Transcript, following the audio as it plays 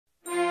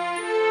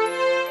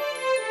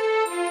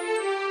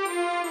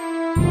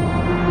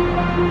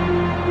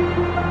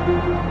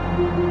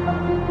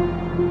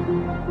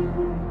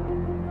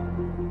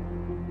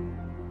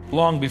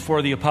Long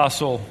before the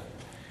Apostle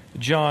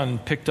John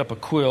picked up a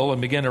quill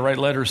and began to write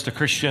letters to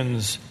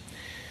Christians,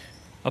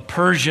 a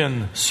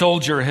Persian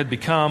soldier had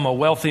become a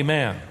wealthy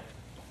man.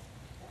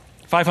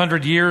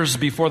 500 years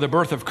before the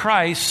birth of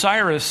Christ,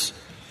 Cyrus,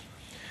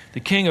 the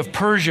king of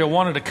Persia,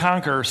 wanted to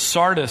conquer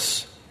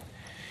Sardis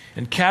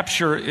and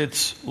capture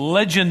its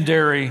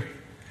legendary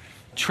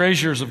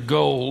treasures of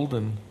gold.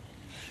 And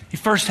he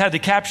first had to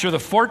capture the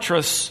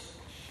fortress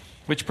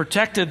which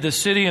protected the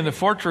city, and the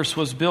fortress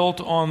was built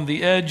on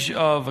the edge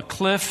of a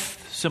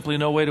cliff. Simply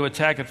no way to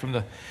attack it from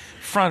the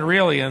front,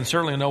 really, and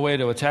certainly no way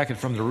to attack it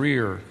from the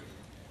rear.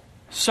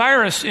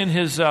 Cyrus, in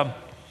his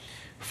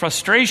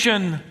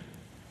frustration,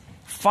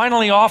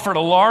 finally offered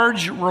a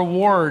large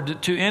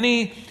reward to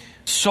any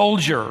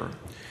soldier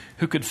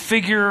who could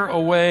figure a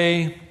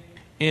way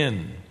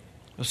in.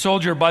 A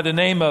soldier by the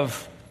name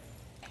of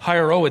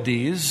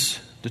Hierodiades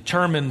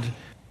determined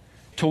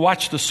to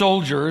watch the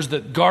soldiers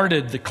that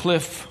guarded the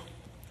cliff,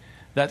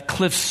 that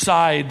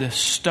cliffside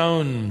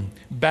stone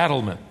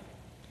battlement.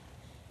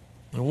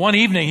 And one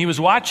evening he was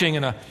watching,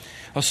 and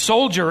a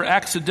soldier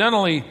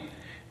accidentally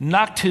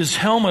knocked his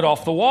helmet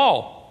off the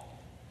wall.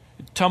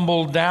 It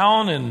tumbled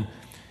down and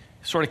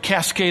sort of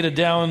cascaded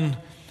down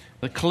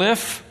the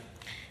cliff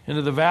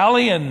into the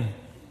valley, and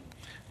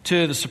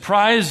to the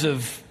surprise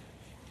of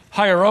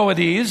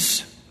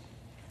Hierodiades,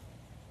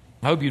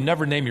 I hope you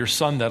never name your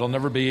son that. I'll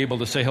never be able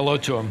to say hello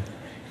to him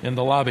in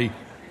the lobby.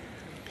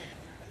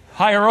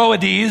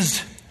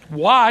 Hierodiades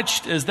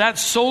watched as that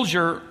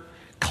soldier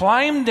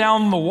climbed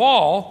down the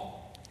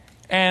wall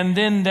and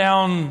then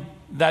down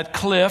that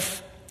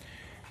cliff,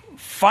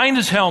 find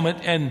his helmet,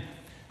 and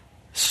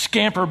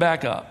scamper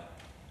back up.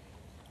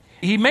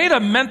 He made a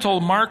mental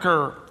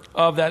marker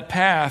of that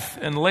path,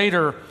 and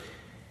later,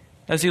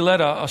 as he led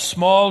a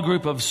small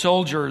group of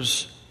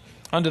soldiers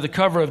under the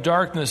cover of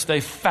darkness, they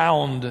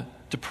found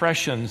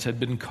depressions had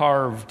been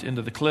carved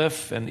into the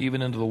cliff and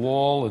even into the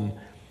wall. And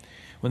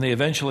when they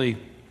eventually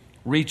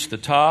reached the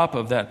top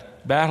of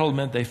that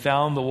battlement, they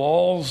found the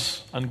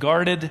walls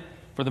unguarded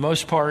for the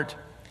most part,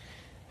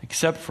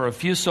 except for a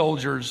few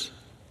soldiers,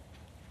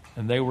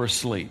 and they were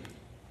asleep.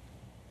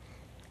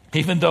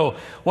 Even though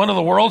one of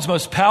the world's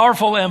most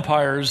powerful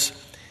empires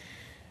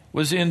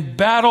was in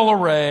battle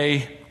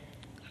array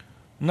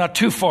not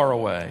too far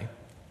away,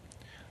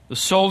 the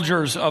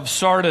soldiers of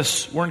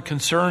Sardis weren't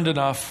concerned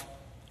enough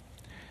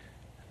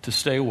to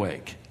stay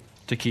awake,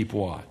 to keep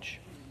watch.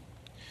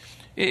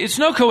 It's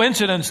no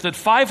coincidence that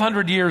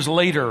 500 years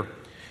later,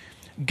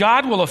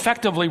 God will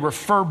effectively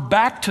refer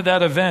back to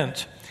that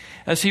event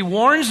as he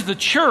warns the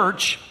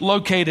church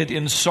located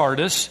in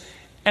Sardis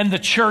and the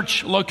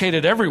church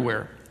located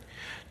everywhere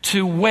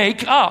to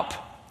wake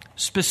up,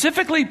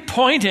 specifically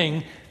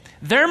pointing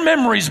their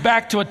memories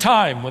back to a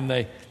time when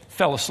they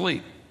fell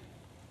asleep.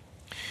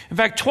 In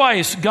fact,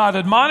 twice God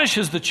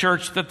admonishes the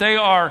church that they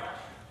are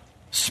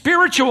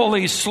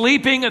spiritually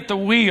sleeping at the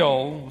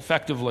wheel,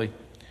 effectively,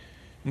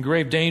 in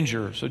grave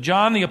danger. So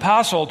John the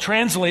Apostle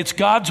translates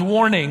God's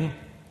warning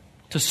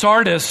to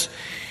Sardis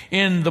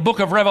in the book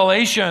of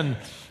Revelation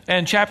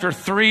and chapter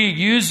 3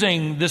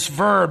 using this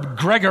verb,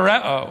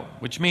 gregoreo,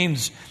 which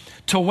means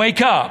to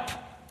wake up.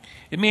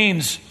 It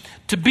means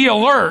to be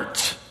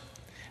alert.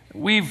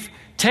 We've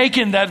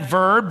taken that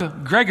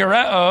verb,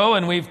 gregoreo,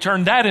 and we've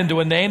turned that into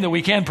a name that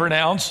we can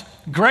pronounce,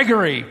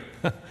 Gregory,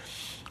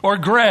 or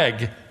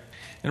Greg.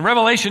 In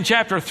Revelation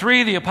chapter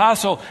 3, the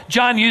Apostle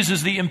John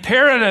uses the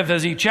imperative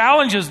as he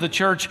challenges the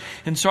church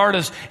in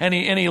Sardis, and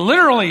he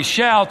literally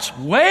shouts,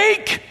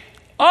 "Wake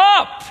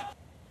up!"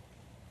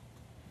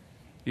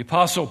 The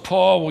Apostle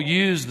Paul will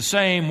use the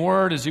same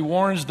word as he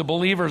warns the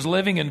believers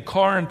living in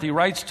Corinth. He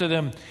writes to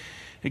them,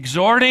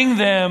 exhorting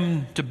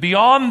them to be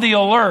on the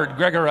alert,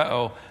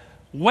 gregoreo,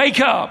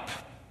 wake up,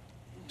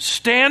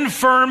 stand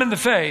firm in the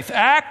faith,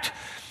 act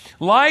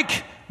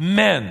like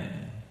men.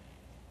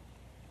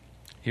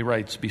 He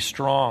writes, be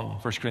strong,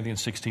 1 Corinthians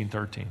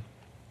 16:13.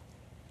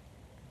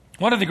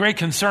 One of the great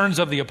concerns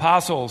of the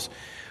apostles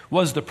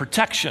was the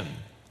protection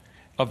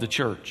of the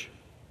church.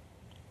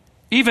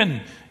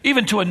 Even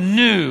to a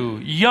new,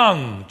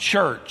 young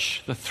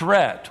church, the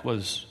threat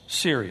was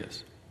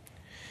serious.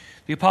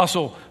 The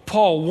Apostle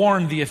Paul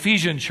warned the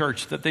Ephesian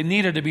church that they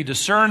needed to be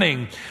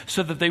discerning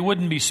so that they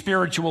wouldn't be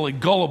spiritually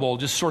gullible,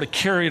 just sort of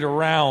carried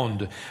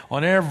around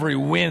on every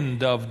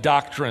wind of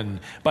doctrine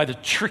by the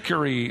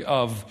trickery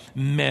of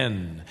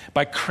men,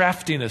 by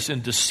craftiness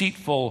and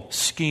deceitful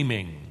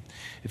scheming.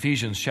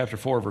 Ephesians chapter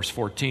 4, verse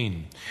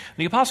 14.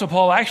 The Apostle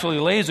Paul actually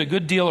lays a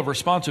good deal of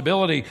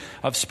responsibility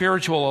of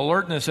spiritual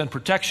alertness and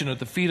protection at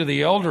the feet of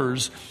the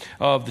elders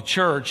of the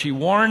church. He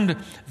warned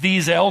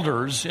these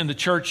elders in the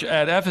church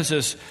at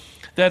Ephesus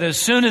that as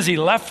soon as he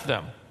left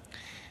them,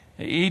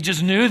 he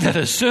just knew that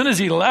as soon as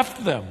he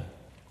left them,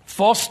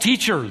 false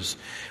teachers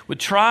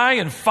would try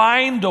and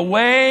find a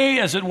way,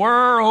 as it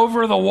were,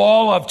 over the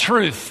wall of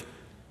truth.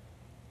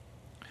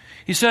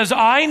 He says,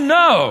 I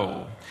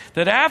know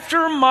that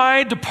after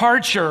my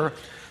departure,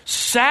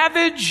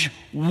 savage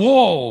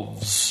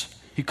wolves,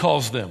 he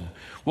calls them,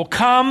 will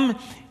come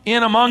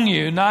in among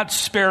you, not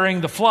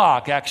sparing the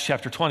flock. Acts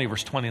chapter 20,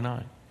 verse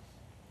 29.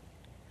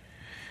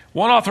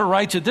 One author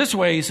writes it this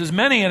way. He says,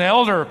 many an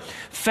elder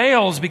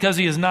fails because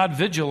he is not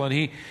vigilant.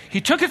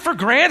 He took it for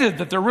granted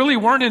that there really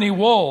weren't any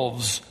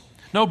wolves,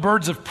 no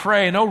birds of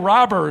prey, no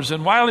robbers.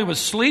 And while he was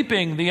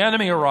sleeping, the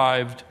enemy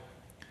arrived.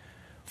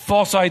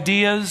 False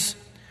ideas,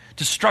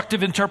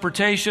 destructive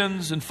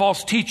interpretations, and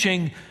false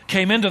teaching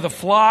came into the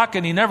flock,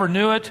 and he never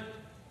knew it.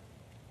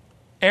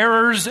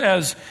 Errors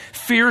as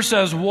fierce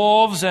as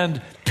wolves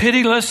and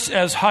pitiless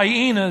as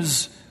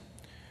hyenas.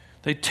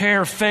 They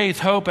tear faith,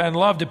 hope, and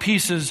love to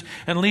pieces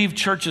and leave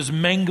churches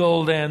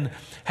mangled and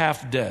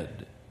half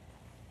dead.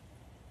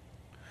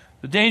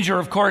 The danger,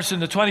 of course, in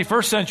the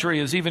 21st century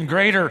is even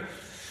greater,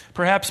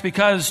 perhaps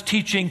because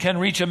teaching can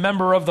reach a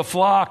member of the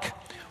flock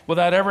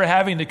without ever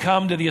having to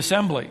come to the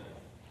assembly,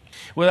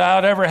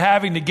 without ever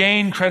having to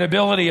gain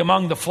credibility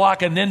among the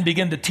flock and then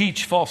begin to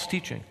teach false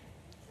teaching.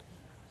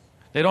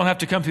 They don't have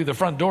to come through the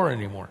front door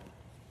anymore.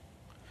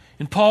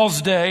 In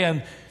Paul's day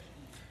and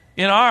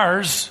in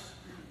ours,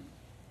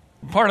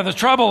 part of the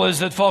trouble is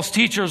that false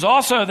teachers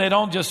also, they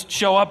don't just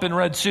show up in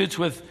red suits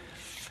with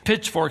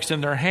pitchforks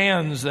in their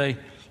hands. They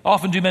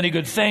often do many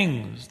good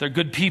things. They're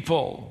good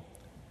people.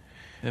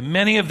 And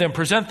many of them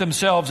present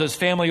themselves as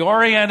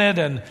family-oriented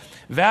and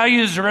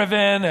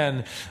values-driven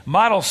and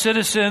model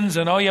citizens.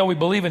 And, oh yeah, we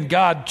believe in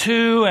God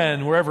too.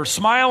 And we're ever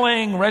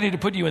smiling, ready to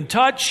put you in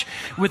touch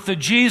with the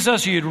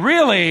Jesus you'd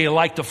really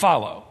like to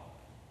follow.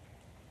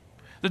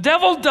 The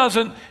devil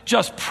doesn't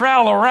just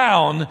prowl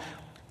around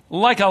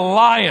like a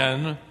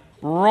lion,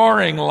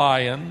 roaring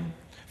lion,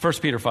 1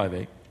 Peter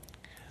 5:8.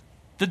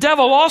 The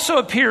devil also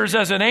appears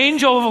as an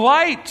angel of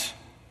light,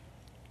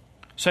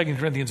 2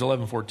 Corinthians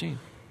 11:14.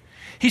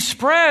 He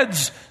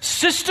spreads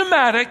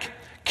systematic,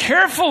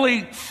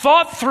 carefully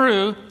thought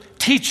through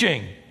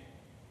teaching,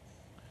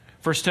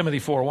 1 Timothy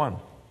 4:1.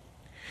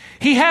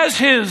 He has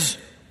his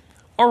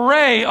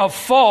array of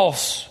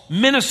false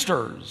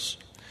ministers,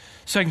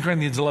 2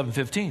 Corinthians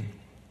 11:15.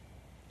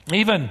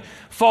 Even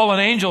fallen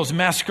angels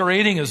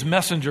masquerading as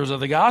messengers of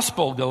the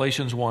gospel,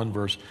 Galatians 1,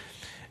 verse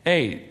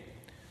 8.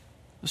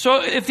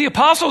 So if the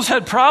apostles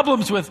had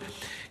problems with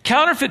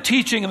counterfeit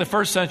teaching in the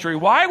first century,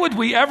 why would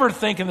we ever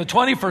think in the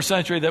 21st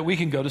century that we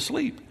can go to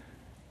sleep?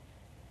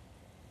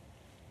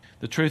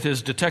 The truth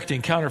is,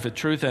 detecting counterfeit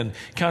truth and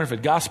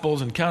counterfeit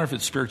gospels and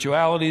counterfeit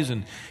spiritualities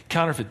and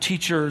counterfeit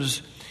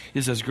teachers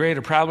is as great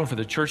a problem for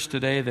the church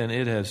today than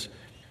it has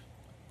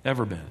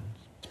ever been.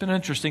 It's been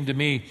interesting to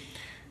me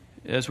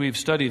as we've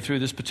studied through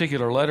this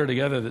particular letter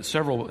together that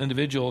several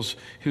individuals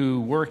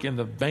who work in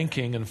the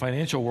banking and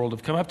financial world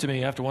have come up to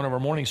me after one of our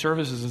morning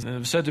services and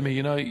have said to me,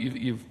 you know,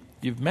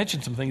 you've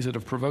mentioned some things that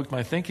have provoked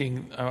my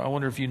thinking. I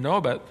wonder if you know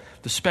about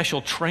the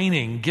special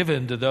training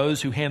given to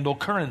those who handle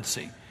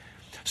currency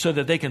so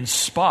that they can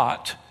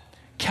spot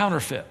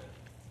counterfeit.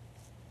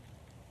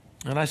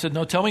 And I said,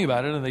 no, tell me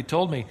about it. And they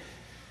told me,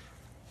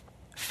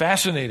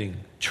 fascinating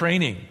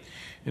training.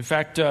 In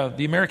fact,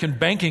 the American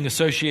Banking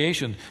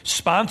Association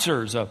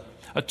sponsors a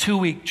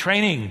 2-week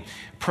training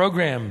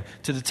program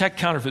to detect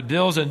counterfeit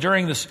bills. And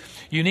during this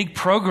unique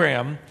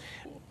program,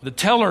 the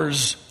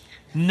tellers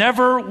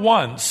never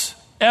once,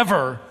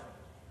 ever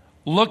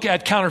look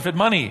at counterfeit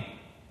money.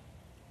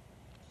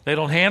 They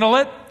don't handle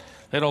it.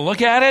 They don't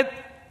look at it.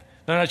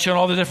 They're not showing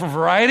all the different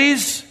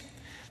varieties.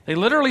 They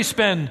literally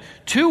spend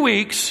 2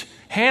 weeks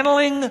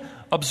handling,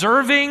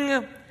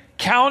 observing,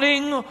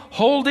 counting,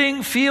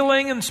 holding,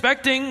 feeling,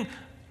 inspecting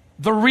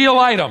the real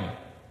item,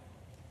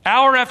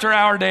 hour after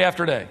hour, day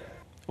after day.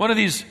 One of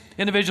these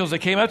individuals that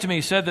came up to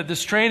me said that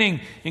this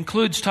training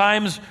includes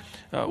times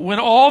when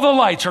all the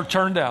lights are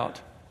turned out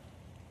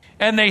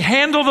and they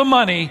handle the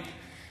money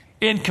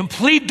in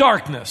complete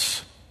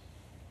darkness.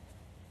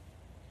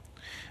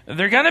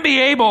 They're going to be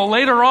able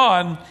later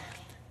on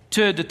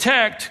to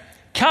detect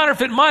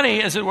counterfeit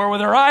money, as it were,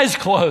 with their eyes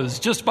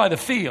closed, just by the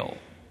feel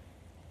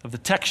of the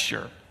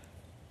texture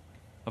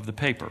of the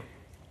paper.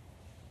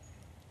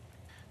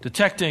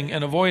 Detecting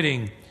and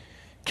avoiding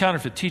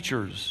counterfeit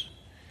teachers,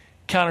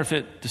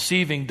 counterfeit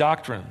deceiving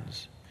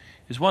doctrines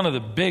is one of the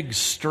big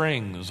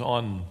strings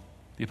on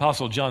the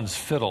Apostle John's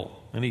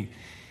fiddle, and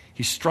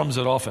he strums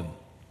it often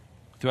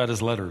throughout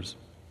his letters.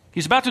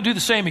 He's about to do the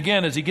same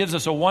again as he gives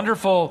us a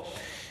wonderful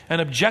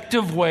and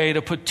objective way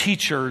to put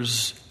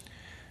teachers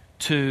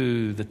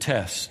to the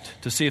test,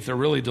 to see if they're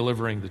really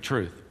delivering the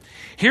truth.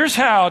 Here's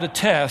how to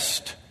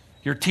test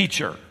your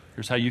teacher.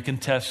 Here's how you can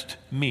test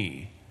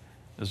me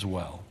as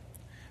well.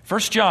 1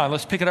 John,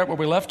 let's pick it up where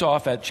we left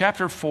off at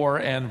chapter 4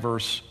 and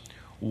verse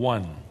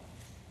 1.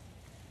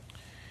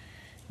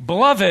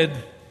 Beloved,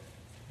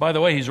 by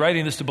the way, he's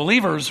writing this to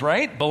believers,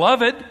 right?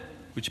 Beloved,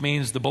 which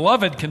means the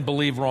beloved can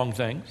believe wrong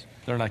things.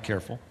 They're not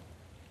careful.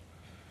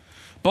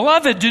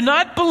 Beloved, do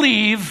not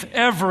believe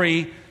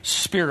every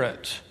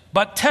spirit,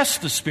 but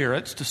test the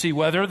spirits to see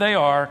whether they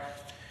are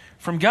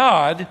from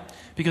God,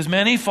 because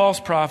many false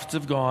prophets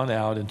have gone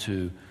out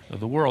into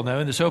the world. Now,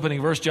 in this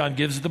opening verse, John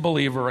gives the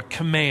believer a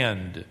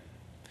command.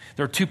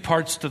 There are two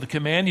parts to the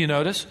command, you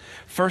notice.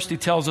 First, he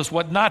tells us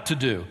what not to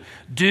do.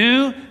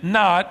 Do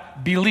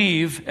not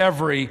believe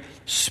every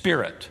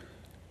spirit.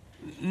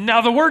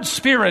 Now, the word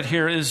spirit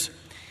here is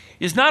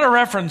not a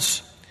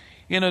reference,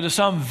 to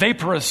some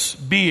vaporous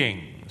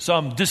being,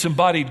 some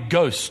disembodied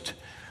ghost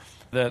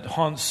that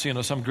haunts,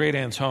 some great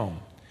aunt's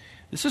home.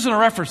 This isn't a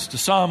reference to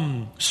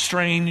some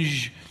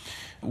strange,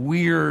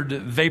 weird,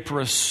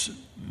 vaporous,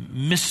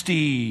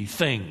 misty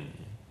thing.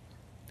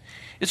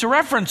 It's a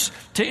reference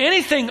to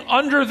anything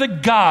under the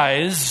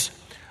guise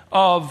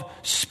of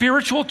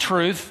spiritual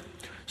truth,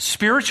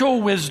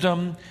 spiritual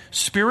wisdom,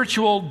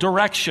 spiritual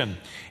direction.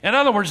 In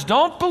other words,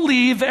 don't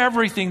believe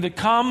everything that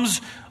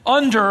comes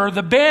under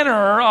the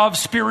banner of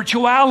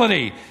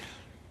spirituality.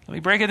 Let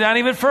me break it down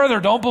even further.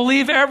 Don't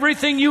believe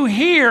everything you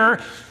hear,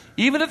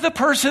 even if the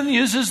person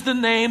uses the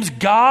names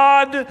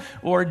God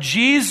or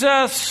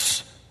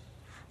Jesus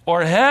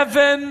or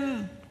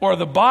heaven or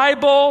the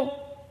Bible.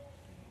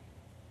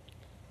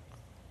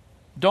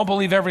 Don't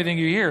believe everything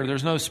you hear.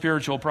 There's no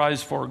spiritual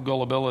prize for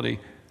gullibility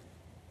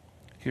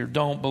here.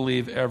 Don't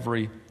believe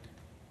every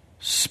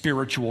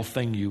spiritual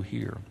thing you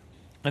hear.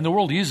 And the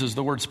world uses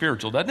the word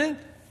spiritual, doesn't it?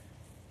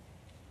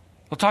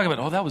 They'll talk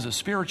about, that was a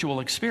spiritual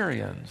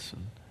experience.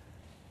 And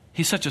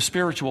he's such a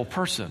spiritual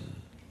person.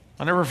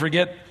 I'll never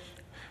forget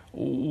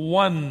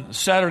one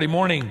Saturday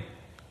morning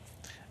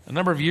a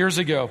number of years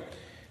ago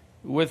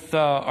with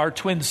our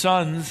twin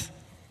sons.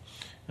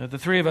 The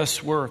three of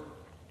us were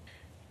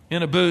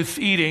in a booth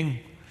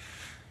eating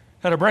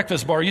at a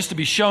breakfast bar. It used to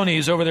be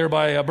Shoney's over there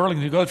by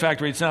Burlington Goat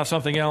Factory. It's now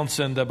something else.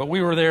 But we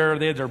were there.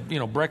 They had their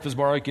breakfast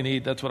bar I can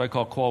eat. That's what I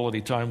call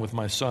quality time with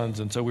my sons.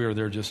 And so we were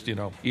there just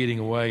eating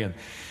away.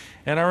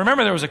 And I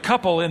remember there was a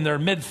couple in their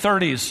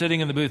mid-30s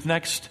sitting in the booth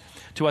next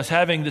to us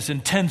having this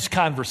intense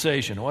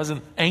conversation. It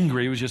wasn't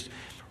angry. It was just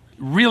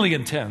really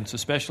intense,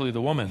 especially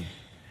the woman.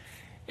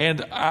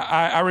 And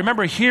I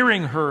remember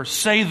hearing her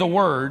say the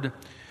word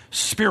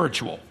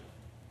spiritual.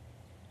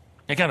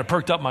 It kind of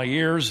perked up my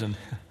ears, and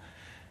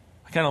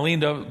I kind of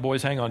leaned over.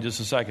 Boys, hang on just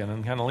a second.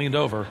 And kind of leaned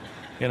over,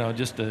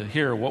 just to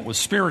hear what was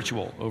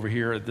spiritual over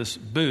here at this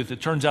booth.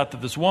 It turns out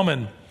that this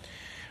woman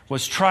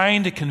was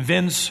trying to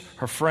convince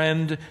her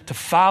friend to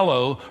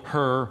follow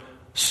her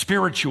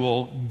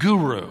spiritual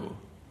guru,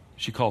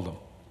 she called him.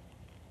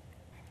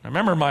 I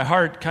remember my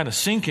heart kind of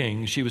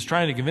sinking. She was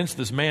trying to convince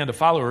this man to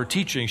follow her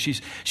teaching. She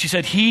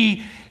said,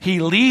 he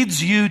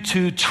leads you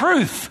to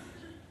truth.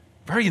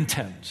 Very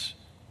intense.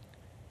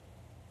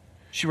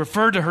 She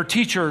referred to her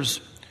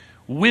teacher's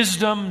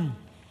wisdom,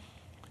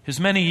 his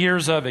many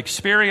years of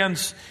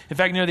experience. In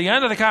fact, near the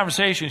end of the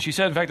conversation, she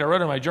said, in fact, I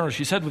wrote in my journal,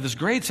 she said with this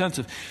great sense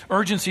of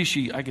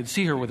urgency, I could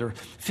see her with her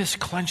fist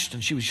clenched,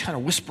 and she was kind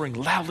of whispering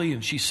loudly,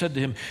 and she said to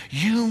him,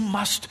 you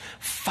must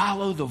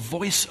follow the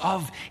voice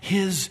of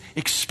his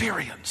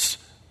experience.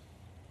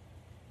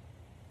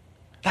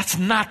 That's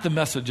not the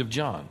message of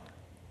John.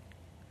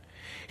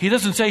 He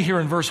doesn't say here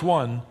in verse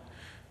 1,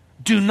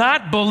 do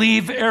not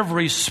believe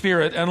every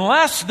spirit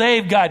unless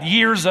they've got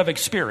years of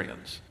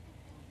experience.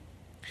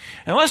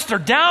 Unless they're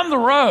down the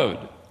road.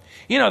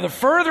 The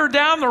further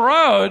down the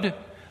road,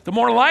 the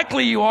more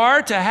likely you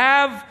are to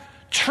have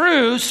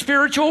true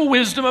spiritual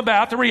wisdom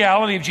about the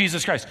reality of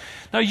Jesus Christ.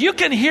 Now, you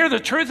can hear the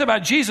truth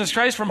about Jesus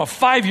Christ from a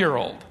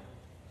 5-year-old.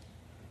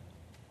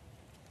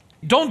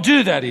 Don't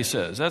do that, he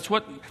says. That's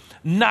what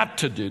not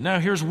to do. Now,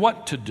 here's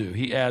what to do.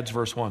 He adds,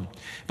 verse 1.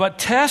 But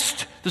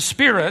test the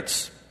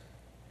spirits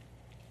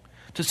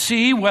to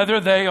see whether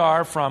they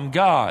are from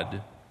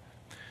God.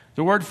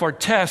 The word for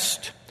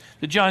test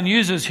that John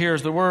uses here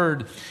is the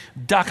word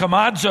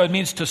dokimazo. It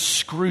means to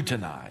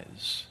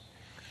scrutinize.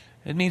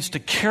 It means to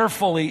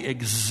carefully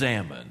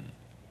examine,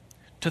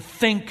 to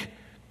think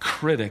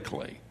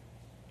critically,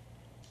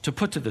 to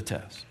put to the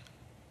test.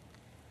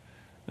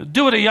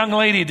 Do what a young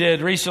lady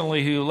did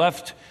recently who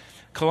left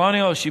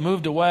Colonial. She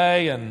moved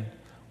away and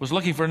was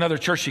looking for another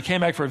church. She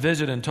came back for a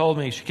visit and told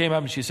me, she came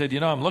up and she said,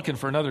 I'm looking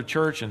for another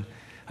church. And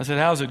I said,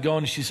 how's it going?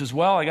 And she says,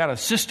 well, I got a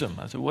system.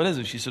 I said, what is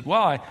it? She said,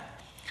 well,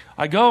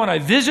 I go and I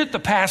visit the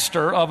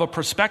pastor of a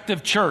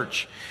prospective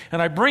church,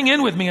 and I bring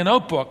in with me a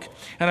notebook,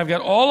 and I've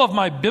got all of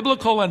my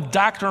biblical and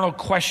doctrinal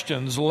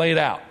questions laid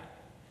out.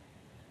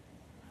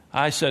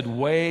 I said,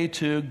 way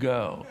to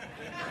go.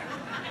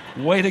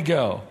 Way to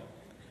go.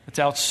 It's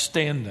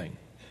outstanding.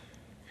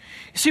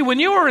 You see, when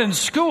you were in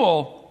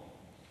school,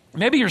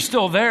 maybe you're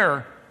still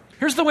there,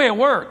 here's the way it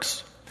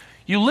works.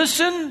 You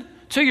listen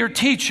to your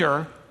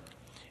teacher,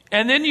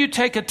 and then you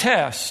take a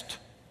test.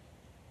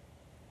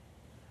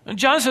 And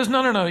John says,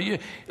 no.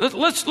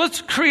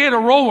 Let's create a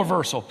role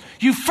reversal.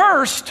 You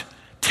first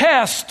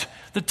test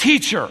the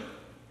teacher.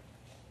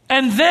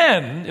 And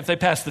then, if they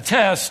pass the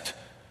test,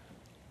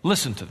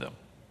 listen to them.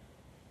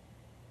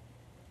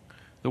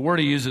 The word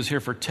he uses here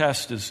for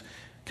test is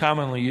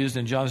commonly used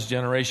in John's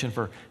generation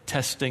for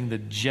testing the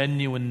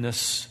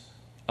genuineness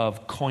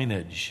of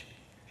coinage,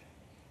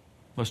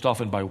 most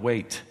often by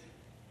weight.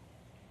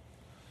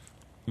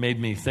 Made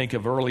me think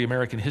of early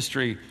American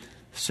history,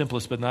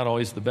 simplest but not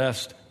always the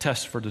best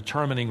test for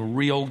determining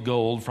real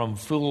gold from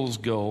fool's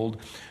gold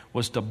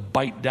was to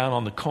bite down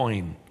on the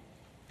coin.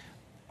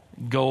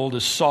 Gold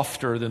is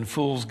softer than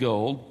fool's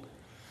gold,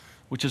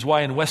 which is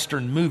why in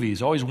Western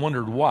movies, I always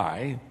wondered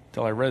why,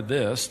 until I read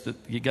this, that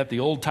you got the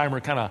old-timer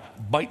kind of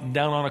biting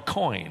down on a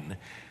coin.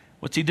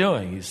 What's he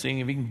doing? He's seeing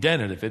if he can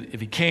dent it. If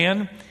he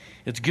can,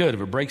 it's good.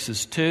 If it breaks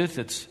his tooth,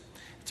 it's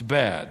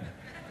bad.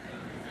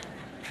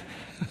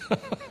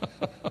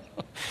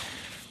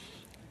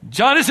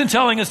 John isn't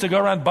telling us to go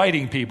around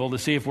biting people to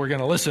see if we're going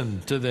to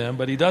listen to them,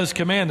 but he does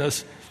command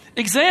us,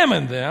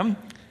 examine them,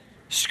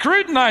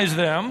 scrutinize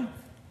them.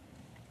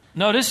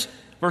 Notice,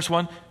 verse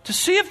 1, to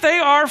see if they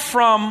are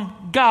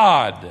from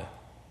God.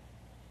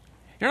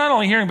 You're not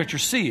only hearing, but you're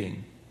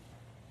seeing.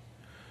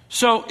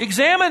 So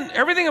examine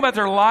everything about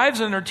their lives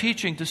and their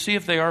teaching to see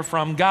if they are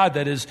from God.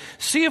 That is,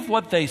 see if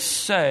what they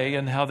say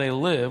and how they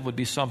live would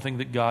be something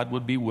that God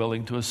would be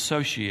willing to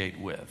associate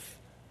with.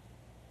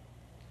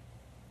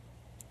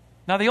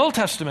 Now, the Old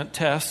Testament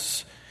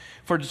tests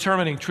for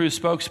determining true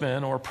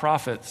spokesmen or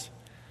prophets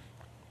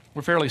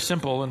were fairly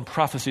simple, and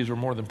prophecies were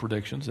more than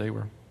predictions. They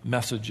were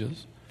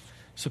messages,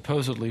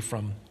 supposedly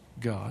from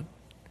God.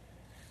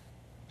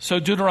 So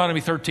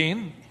Deuteronomy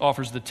 13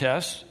 offers the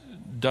test.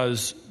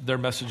 Does their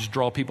message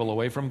draw people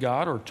away from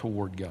God or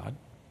toward God?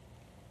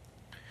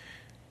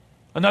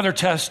 Another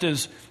test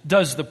is,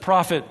 does the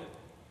prophet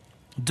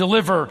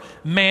deliver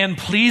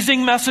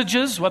man-pleasing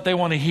messages, what they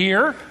want to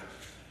hear,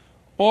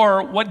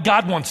 or what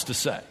God wants to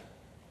say?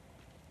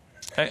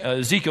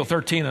 Ezekiel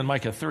 13 and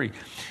Micah 3.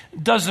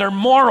 Does their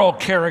moral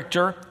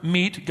character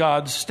meet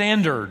God's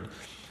standard?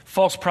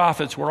 False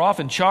prophets were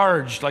often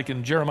charged, like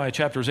in Jeremiah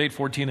chapters 8,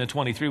 14, and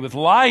 23, with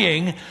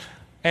lying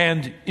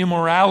and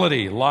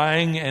immorality.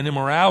 Lying and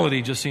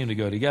immorality just seem to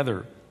go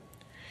together.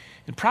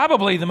 And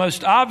probably the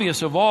most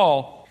obvious of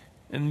all,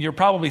 and you're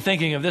probably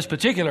thinking of this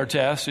particular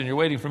test, and you're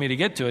waiting for me to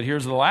get to it.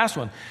 Here's the last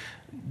one.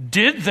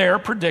 Did their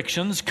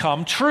predictions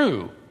come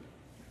true?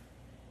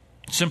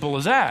 Simple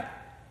as that.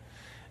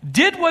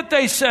 Did what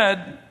they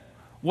said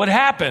would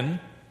happen?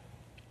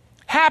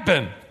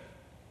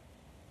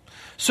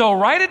 So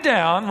write it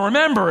down,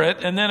 remember it,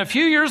 and then a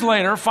few years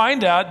later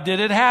find out, did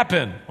it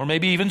happen? Or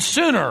maybe even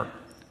sooner.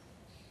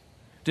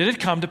 Did it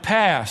come to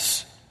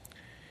pass?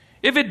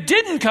 If it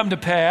didn't come to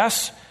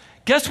pass,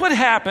 guess what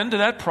happened to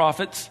that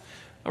prophet's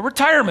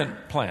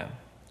retirement plan?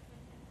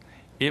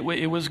 It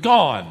was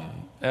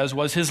gone, as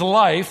was his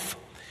life,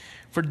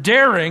 for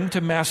daring to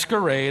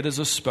masquerade as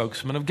a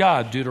spokesman of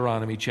God,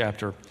 Deuteronomy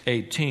chapter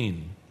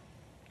 18.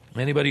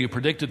 Anybody who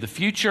predicted the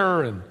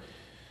future and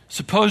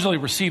supposedly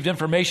received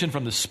information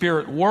from the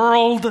spirit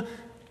world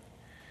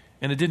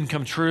and it didn't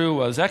come true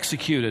was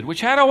executed,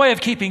 which had a way of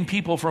keeping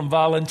people from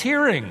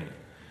volunteering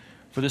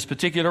for this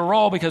particular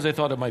role because they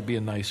thought it might be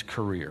a nice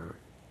career.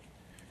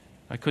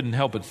 I couldn't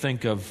help but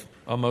think of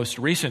a most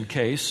recent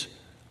case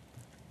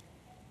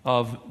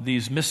of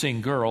these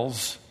missing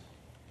girls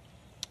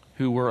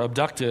who were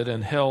abducted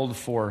and held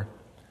for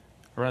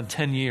around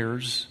 10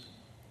 years.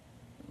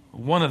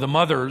 One of the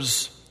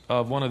mothers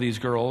of one of these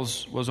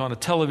girls was on a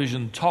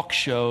television talk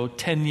show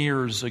 10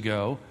 years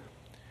ago,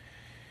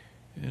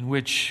 in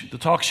which the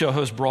talk show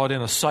host brought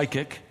in a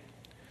psychic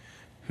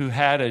who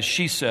had, as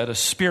she said, a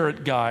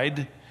spirit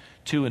guide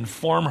to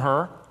inform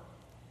her.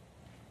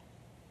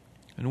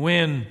 And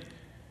when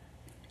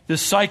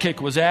this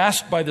psychic was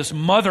asked by this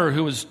mother,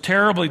 who was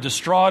terribly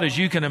distraught, as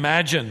you can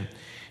imagine,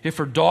 if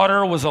her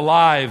daughter was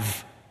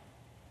alive,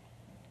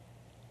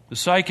 the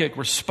psychic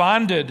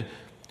responded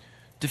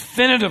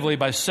definitively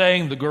by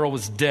saying the girl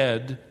was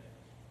dead.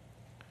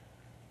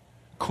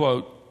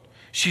 Quote,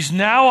 "She's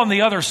now on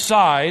the other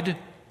side,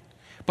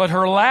 but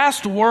her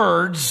last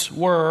words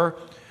were,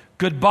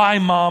 'Goodbye,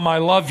 Mom, I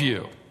love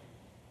you.'"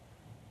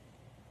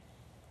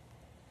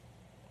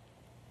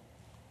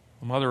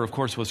 The mother, of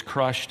course, was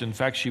crushed. In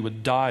fact, she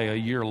would die a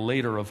year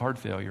later of heart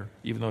failure,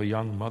 even though a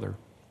young mother.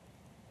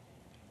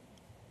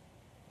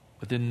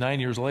 But then 9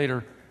 years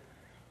later,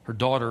 her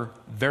daughter,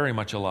 very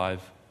much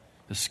alive,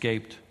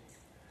 escaped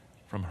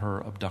from her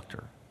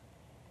abductor.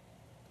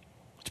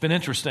 It's been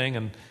interesting,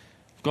 and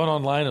I've gone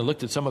online and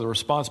looked at some of the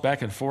response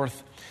back and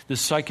forth. This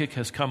psychic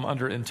has come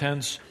under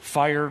intense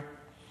fire,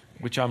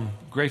 which I'm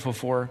grateful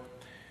for.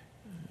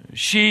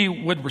 She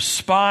would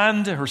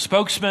respond, her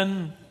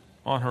spokesman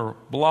on her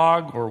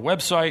blog or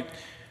website,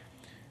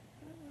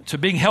 to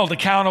being held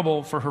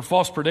accountable for her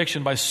false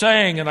prediction by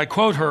saying, and I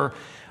quote her,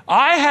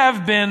 "I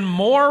have been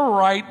more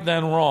right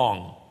than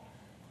wrong."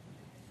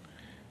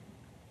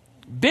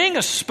 Being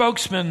a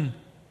spokesman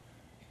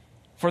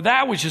for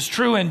that which is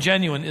true and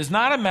genuine is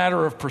not a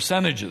matter of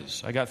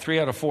percentages. I got 3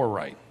 out of 4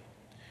 right.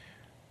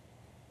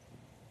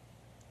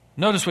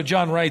 Notice what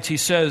John writes. He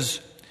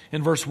says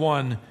in verse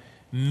 1,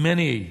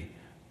 many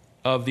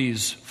of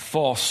these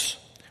false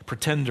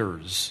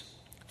pretenders,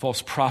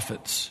 false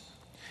prophets,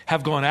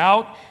 have gone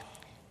out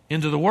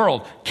into the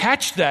world.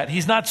 Catch that.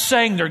 He's not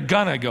saying they're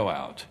gonna go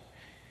out.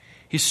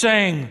 He's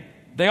saying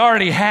they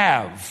already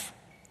have.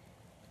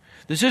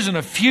 This isn't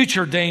a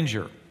future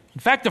danger. In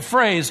fact, the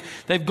phrase,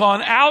 they've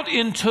gone out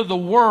into the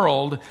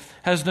world,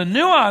 has the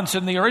nuance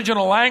in the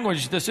original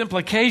language, this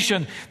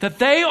implication that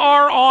they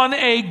are on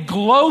a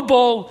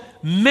global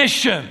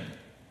mission.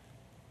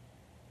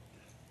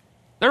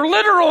 They're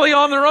literally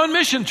on their own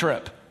mission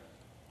trip.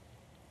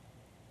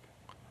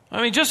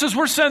 I mean, just as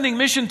we're sending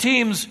mission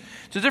teams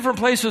to different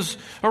places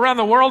around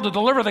the world to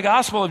deliver the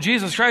gospel of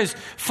Jesus Christ,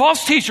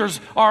 false teachers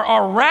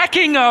are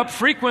racking up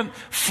frequent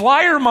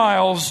flyer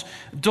miles,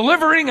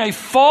 delivering a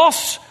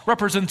false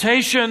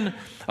representation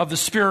of the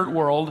spirit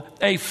world,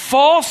 a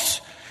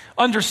false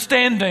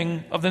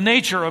understanding of the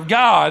nature of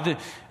God,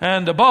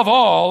 and above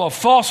all, a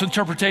false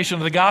interpretation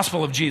of the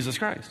gospel of Jesus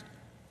Christ.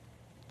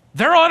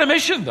 They're on a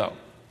mission, though.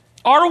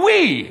 Are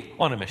we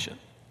on a mission?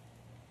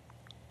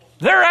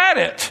 They're at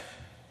it.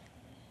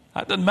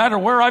 It doesn't matter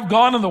where I've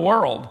gone in the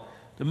world.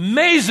 It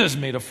amazes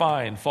me to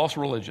find false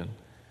religion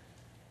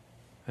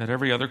at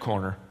every other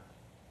corner,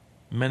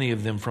 many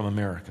of them from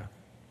America.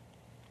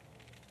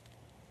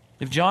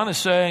 If John is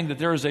saying that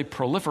there is a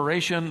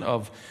proliferation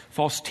of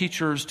false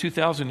teachers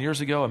 2,000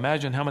 years ago,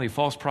 imagine how many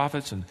false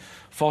prophets and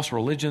false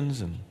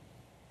religions and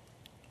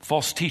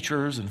false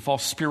teachers and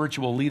false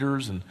spiritual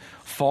leaders and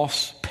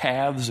false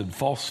paths and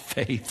false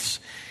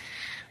faiths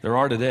there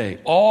are today,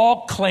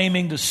 all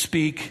claiming to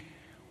speak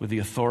with the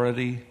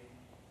authority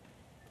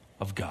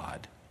of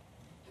God.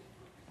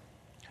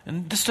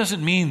 And this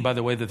doesn't mean, by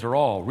the way, that they're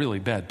all really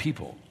bad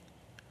people,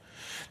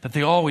 that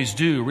they always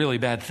do really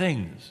bad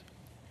things.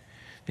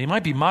 They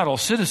might be model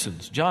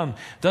citizens. John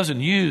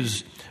doesn't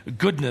use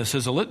goodness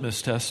as a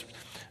litmus test,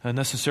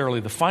 necessarily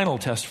the final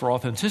test for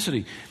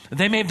authenticity.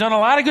 They may have done a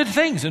lot of good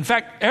things. In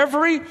fact,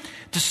 every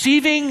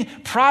deceiving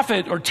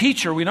prophet or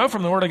teacher we know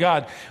from the Word of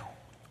God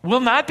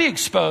will not be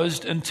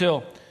exposed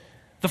until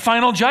the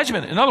final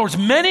judgment. In other words,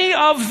 many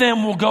of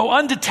them will go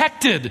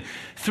undetected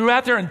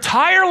throughout their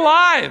entire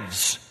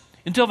lives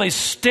until they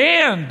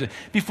stand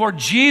before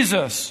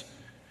Jesus.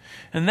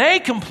 And they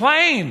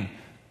complain,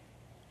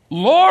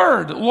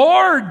 Lord,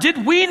 Lord,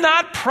 did we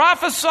not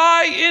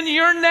prophesy in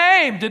your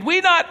name? Did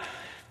we not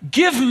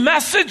give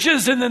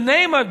messages in the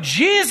name of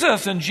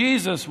Jesus? And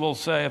Jesus will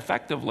say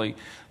effectively,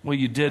 well,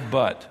 you did,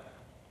 but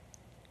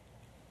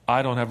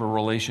I don't have a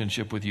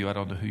relationship with you. I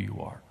don't know who you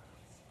are.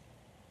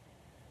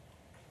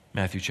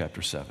 Matthew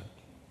chapter 7.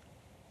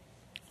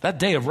 That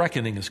day of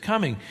reckoning is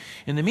coming.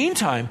 In the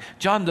meantime,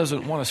 John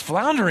doesn't want us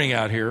floundering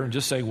out here and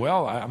just saying,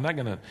 well, I'm not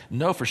going to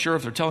know for sure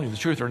if they're telling the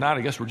truth or not.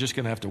 I guess we're just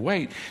going to have to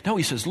wait. No,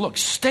 he says, look,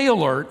 stay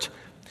alert.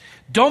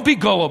 Don't be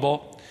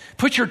gullible.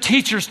 Put your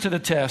teachers to the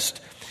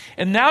test.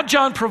 And now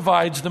John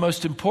provides the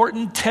most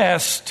important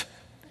test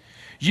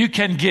you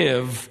can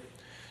give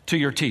to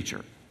your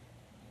teacher.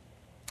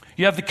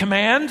 You have the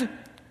command,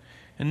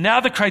 and now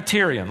the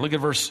criterion. Look at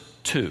verse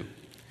 2.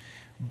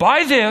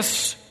 By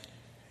this,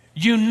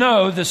 you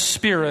know the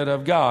Spirit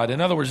of God. In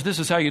other words, this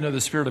is how you know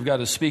the Spirit of God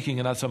is speaking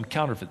and not some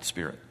counterfeit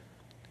spirit.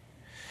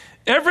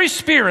 Every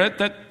spirit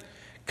that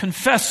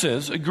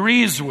confesses,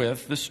 agrees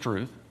with this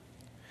truth,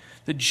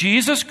 that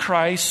Jesus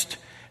Christ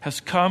has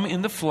come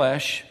in the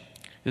flesh,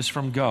 is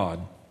from God.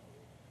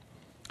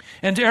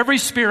 And every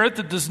spirit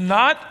that does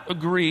not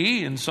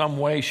agree in some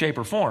way, shape,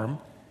 or form,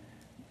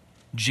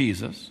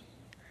 Jesus,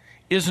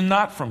 is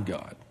not from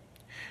God.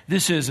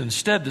 This is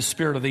instead the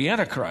spirit of the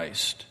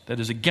Antichrist that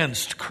is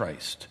against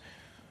Christ,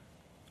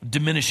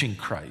 diminishing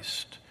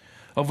Christ,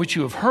 of which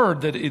you have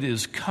heard that it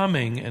is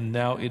coming and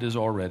now it is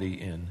already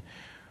in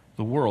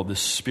the world, this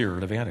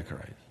spirit of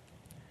Antichrist.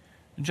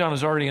 And John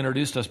has already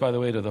introduced us, by the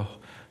way,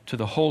 to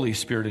the Holy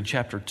Spirit in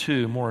chapter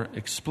 2, more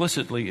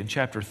explicitly in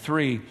chapter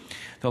 3,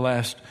 the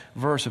last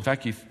verse. In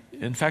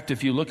fact,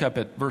 if you look up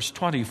at verse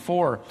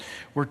 24,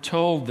 we're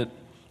told that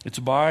it's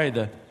by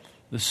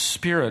the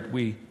Spirit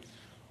we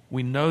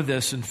know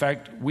this. In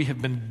fact, we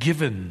have been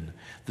given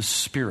the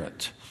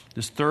Spirit.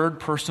 This third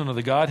person of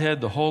the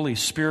Godhead, the Holy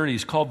Spirit,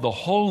 he's called the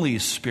Holy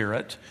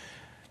Spirit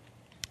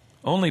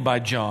only by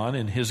John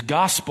in his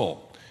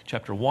Gospel,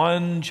 chapter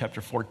 1,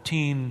 chapter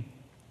 14,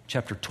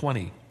 chapter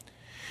 20.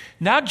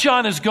 Now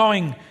John is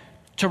going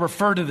to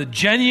refer to the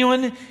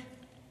genuine,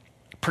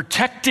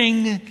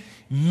 protecting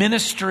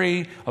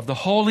ministry of the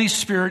Holy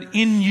Spirit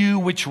in you,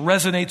 which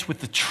resonates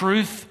with the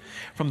truth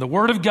from the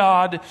Word of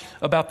God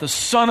about the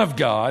Son of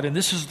God. And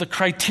this is the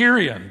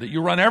criterion that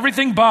you run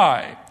everything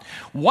by.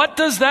 What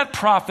does that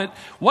prophet,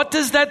 what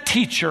does that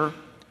teacher,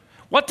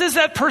 what does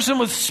that person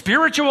with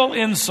spiritual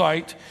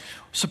insight,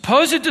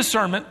 supposed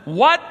discernment,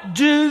 what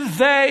do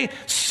they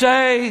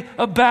say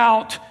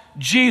about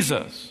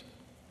Jesus?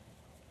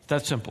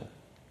 That's simple.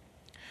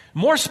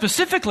 More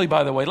specifically,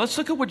 by the way, let's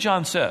look at what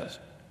John says.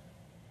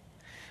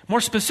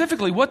 More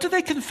specifically, what do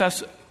they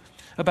confess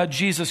about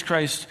Jesus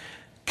Christ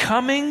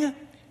coming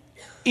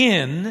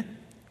in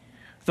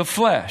the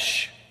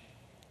flesh?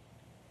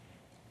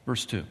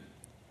 Verse 2.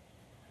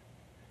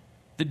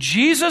 That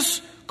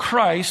Jesus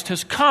Christ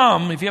has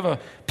come, if you have a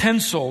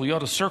pencil, you ought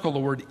to circle the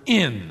word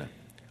in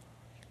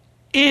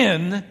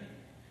the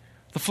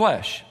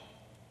flesh.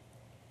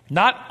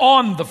 Not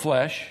on the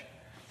flesh,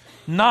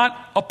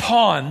 not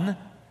upon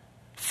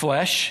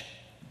flesh,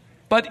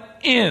 but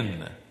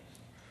in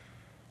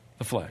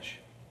the flesh.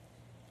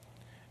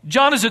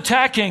 John is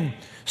attacking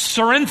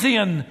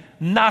Cerinthian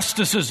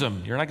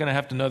Gnosticism. You're not going to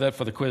have to know that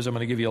for the quiz I'm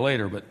going to give you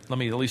later, but let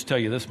me at least tell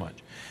you this much.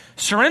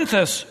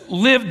 Cerinthus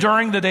lived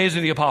during the days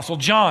of the Apostle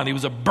John. He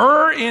was a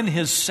burr in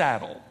his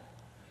saddle.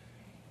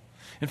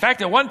 In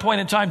fact, at one point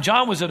in time,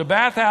 John was at a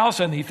bathhouse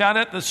and he found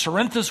out that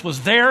Cerinthus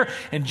was there,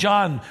 and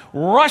John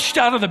rushed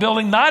out of the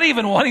building, not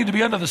even wanting to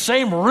be under the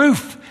same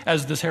roof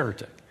as this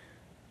heretic.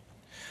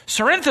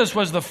 Cerinthus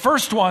was the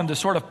first one to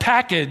sort of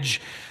package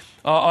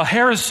a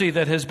heresy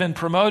that has been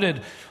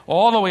promoted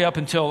all the way up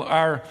until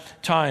our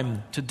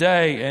time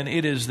today, and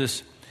it is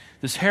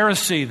this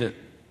heresy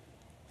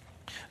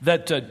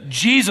that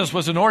Jesus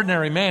was an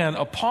ordinary man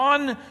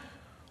upon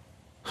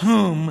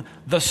whom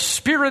the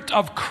Spirit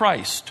of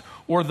Christ,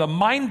 or the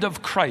mind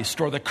of Christ,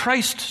 or the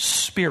Christ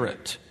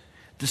Spirit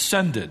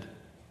descended.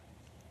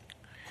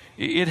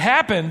 It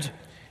happened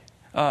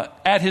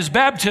at his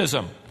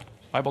baptism.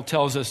 The Bible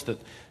tells us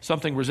that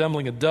something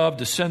resembling a dove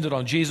descended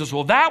on Jesus.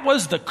 Well, that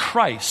was the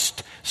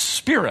Christ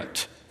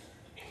Spirit.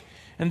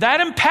 And that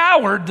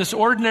empowered this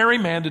ordinary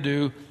man to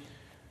do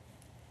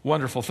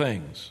wonderful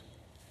things,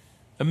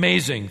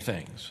 amazing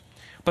things.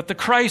 But the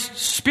Christ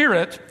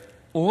Spirit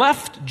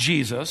left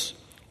Jesus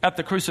at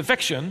the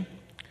crucifixion,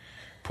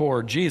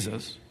 poor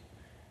Jesus,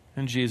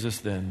 and Jesus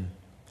then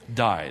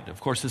died. Of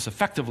course, this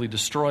effectively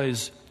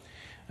destroys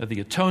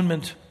the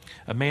atonement.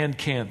 A man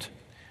can't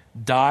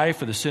die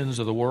for the sins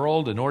of the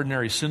world. An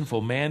ordinary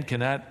sinful man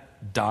cannot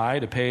die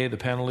to pay the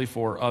penalty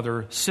for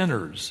other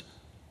sinners.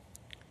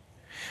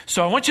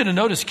 So I want you to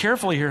notice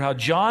carefully here how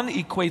John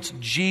equates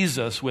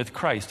Jesus with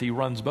Christ. He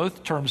runs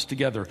both terms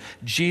together.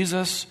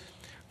 Jesus,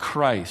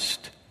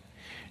 Christ.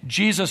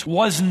 Jesus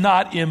was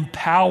not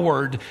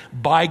empowered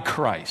by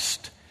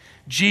Christ.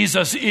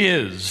 Jesus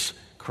is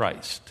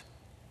Christ.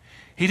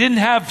 He didn't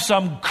have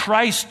some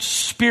Christ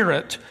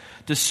Spirit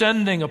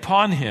descending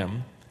upon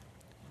him.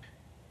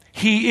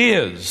 He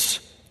is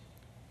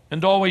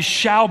and always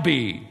shall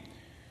be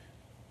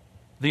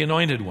the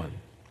Anointed One.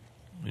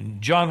 And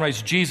John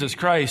writes, Jesus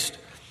Christ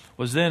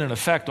was then in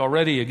effect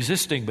already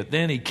existing, but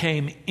then he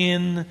came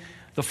in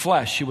the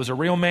flesh. He was a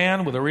real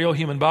man with a real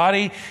human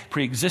body,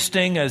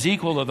 pre-existing as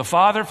equal to the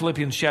Father.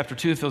 Philippians chapter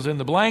 2 fills in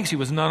the blanks. He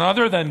was none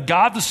other than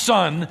God the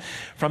Son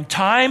from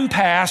time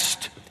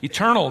past,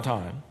 eternal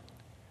time.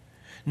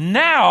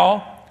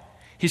 Now,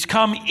 he's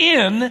come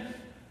in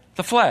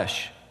the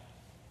flesh.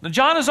 Now,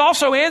 John is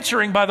also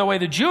answering, by the way,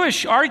 the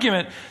Jewish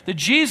argument that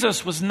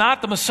Jesus was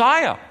not the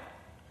Messiah.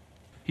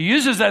 He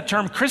uses that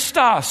term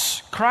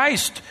Christos,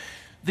 Christ,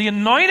 the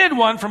anointed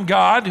one from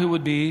God, who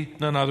would be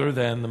none other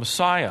than the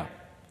Messiah.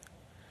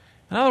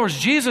 In other words,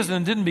 Jesus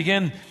then didn't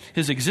begin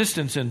his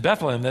existence in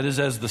Bethlehem, that is,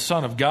 as the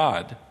Son of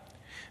God.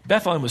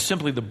 Bethlehem was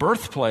simply the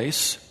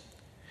birthplace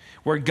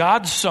where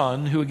God's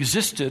Son, who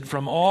existed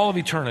from all of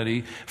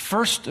eternity,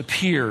 first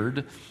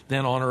appeared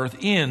then on earth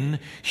in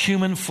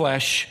human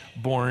flesh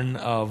born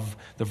of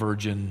the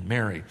Virgin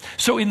Mary.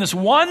 So in this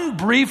one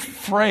brief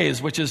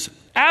phrase, which is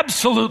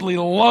absolutely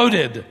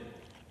loaded,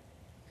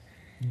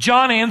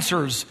 John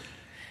answers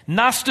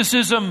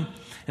Gnosticism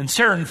and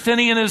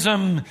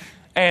Cerinthianism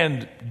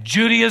and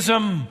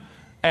Judaism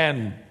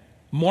and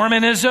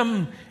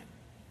Mormonism,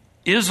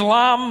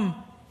 Islam,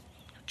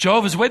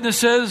 Jehovah's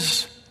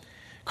Witnesses,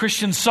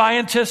 Christian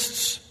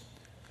Scientists,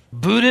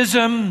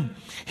 Buddhism,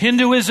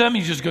 Hinduism.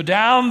 You just go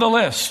down the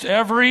list.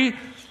 Every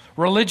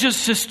religious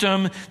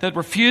system that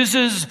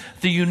refuses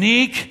the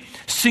unique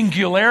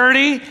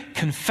singularity,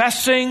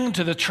 confessing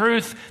to the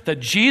truth that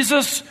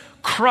Jesus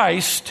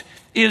Christ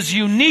is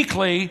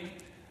uniquely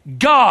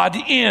God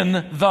in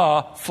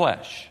the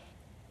flesh.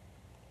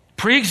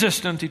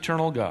 Pre-existent,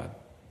 eternal God.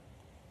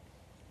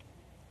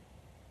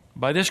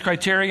 By this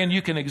criterion,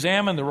 you can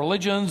examine the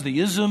religions, the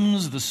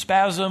isms, the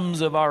spasms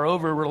of our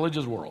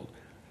over-religious world.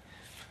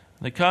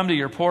 They come to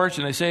your porch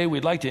and they say,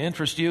 we'd like to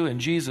interest you in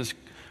Jesus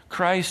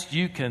Christ.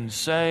 You can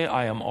say,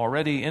 I am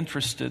already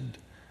interested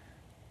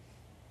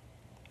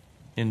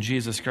in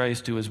Jesus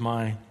Christ, who is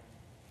my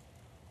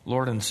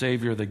Lord and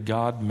Savior, the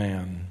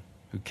God-man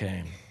who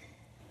came.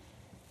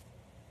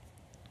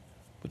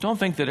 But don't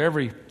think that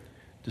every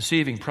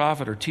deceiving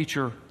prophet or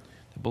teacher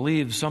that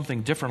believes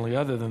something differently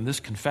other than this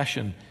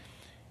confession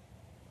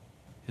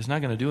is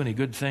not going to do any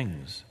good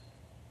things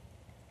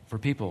for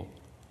people.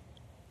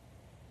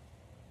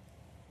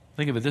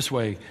 Think of it this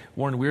way.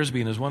 Warren Wiersbe,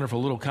 in his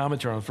wonderful little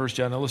commentary on 1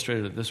 John,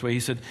 illustrated it this way. He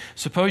said,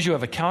 suppose you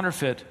have a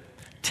counterfeit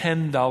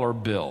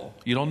 $10 bill.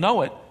 You don't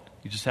know it.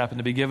 You just happen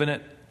to be given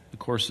it the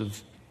course of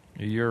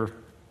your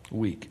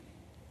week.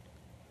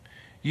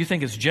 You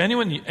think it's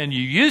genuine, and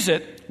you use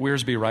it,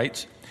 Wiersbe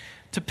writes,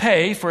 to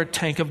pay for a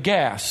tank of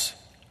gas.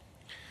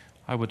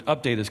 I would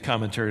update his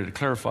commentary to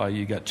clarify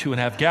you got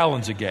 2.5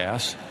 gallons of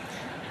gas,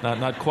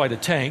 not quite a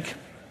tank.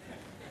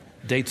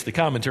 Dates the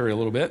commentary a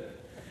little bit.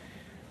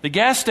 The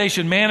gas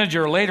station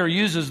manager later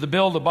uses the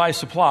bill to buy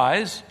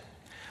supplies.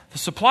 The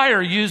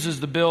supplier uses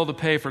the bill to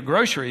pay for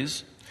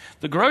groceries.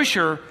 The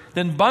grocer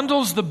then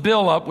bundles the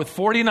bill up with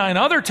 49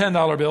 other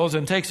 $10 bills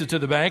and takes it to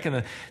the bank, and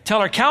the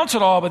teller counts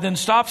it all, but then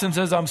stops and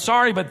says, "I'm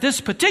sorry, but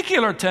this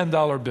particular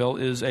 $10 bill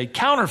is a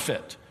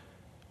counterfeit."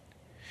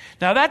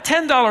 Now, that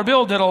 $10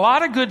 bill did a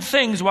lot of good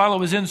things while it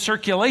was in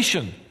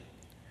circulation.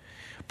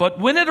 But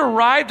when it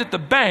arrived at the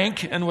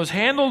bank and was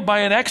handled by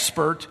an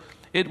expert,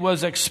 it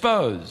was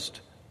exposed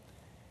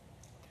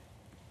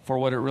for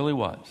what it really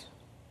was.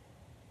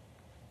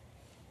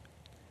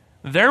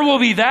 There will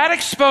be that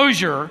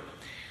exposure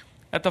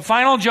at the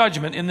final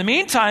judgment. In the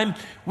meantime,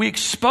 we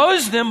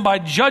expose them by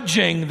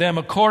judging them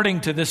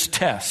according to this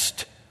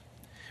test.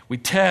 We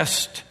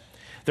test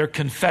their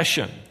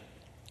confession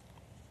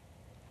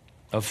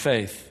of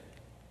faith.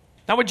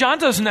 Now, what John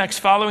does next,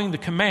 following the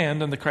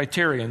command and the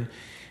criterion,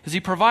 is he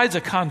provides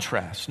a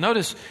contrast.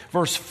 Notice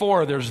verse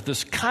 4, there's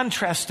this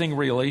contrasting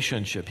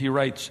relationship. He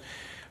writes,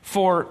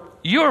 "For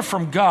you are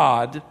from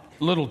God,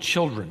 little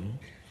children,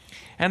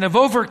 and have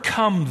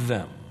overcome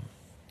them,"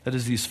 that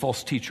is, these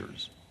false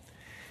teachers,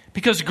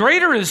 "because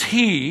greater is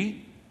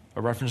he,"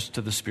 a reference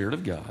to the Spirit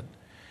of God,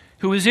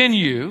 "who is in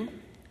you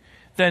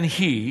than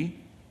he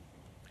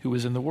who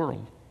is in the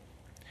world."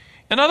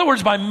 In other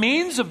words, by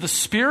means of the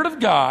Spirit of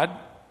God,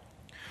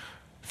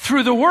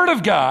 through the Word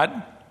of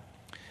God,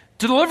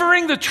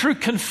 delivering the true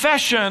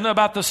confession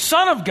about the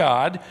Son of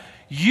God,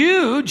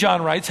 you,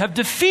 John writes, have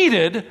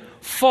defeated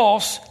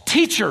false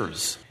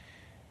teachers.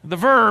 The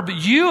verb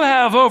 "you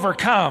have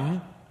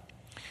overcome"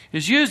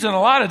 is used in a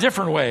lot of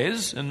different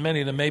ways, and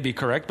many of them may be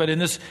correct, but in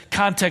this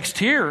context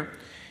here,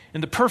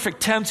 in the perfect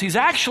tense, he's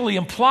actually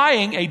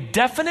implying a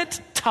definite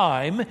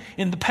time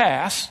in the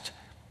past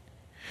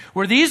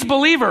where these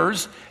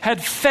believers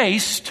had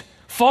faced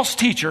false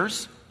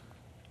teachers.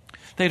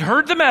 They'd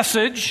heard the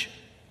message,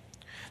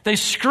 they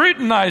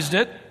scrutinized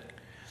it,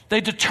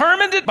 they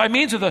determined it by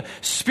means of the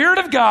Spirit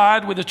of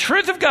God with the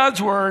truth of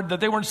God's Word that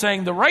they weren't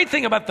saying the right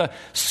thing about the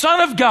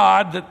Son of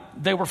God, that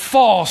they were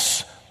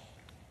false,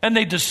 and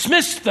they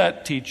dismissed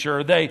that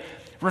teacher. They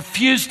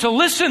refused to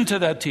listen to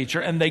that teacher,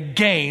 and they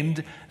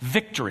gained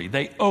victory.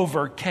 They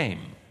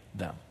overcame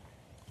them.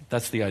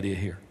 That's the idea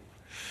here.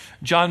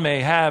 John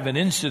may have an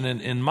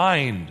incident in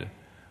mind,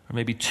 or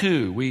maybe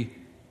two. We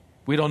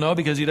don't know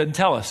because he doesn't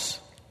tell us.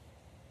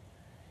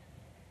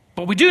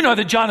 But we do know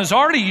that John has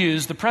already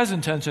used the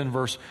present tense in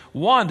verse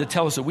 1 to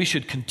tell us that we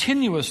should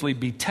continuously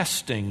be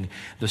testing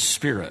the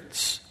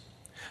spirits.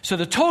 So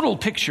the total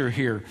picture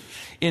here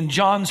in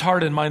John's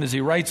heart and mind as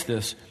he writes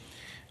this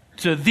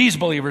to these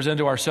believers and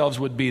to ourselves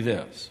would be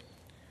this: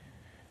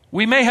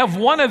 we may have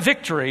won a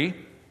victory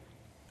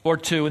or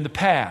two in the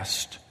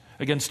past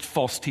against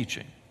false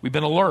teaching. We've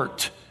been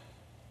alert.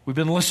 We've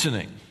been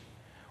listening.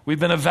 We've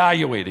been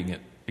evaluating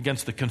it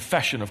against the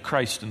confession of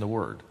Christ in the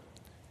Word.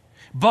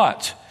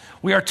 But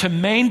we are to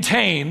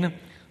maintain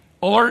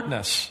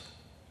alertness.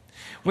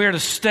 We are to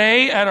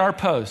stay at our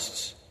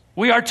posts.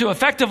 We are to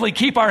effectively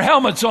keep our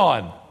helmets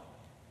on.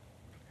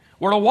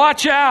 We're to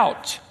watch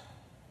out.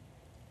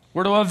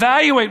 We're to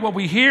evaluate what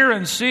we hear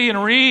and see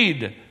and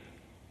read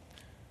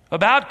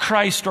about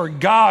Christ or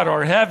God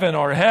or heaven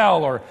or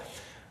hell or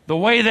the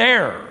way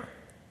there.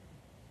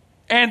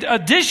 And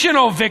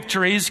additional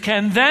victories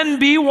can then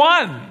be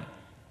won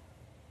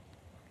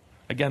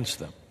against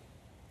them.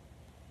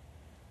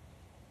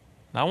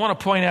 Now, I want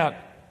to point out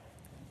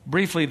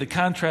briefly the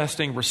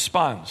contrasting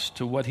response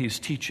to what he's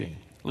teaching.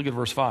 Look at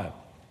verse 5.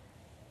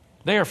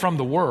 They are from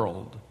the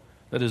world,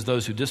 that is,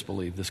 those who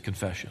disbelieve this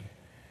confession.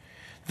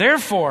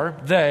 Therefore,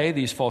 they,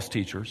 these false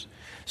teachers,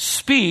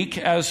 speak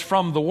as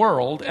from the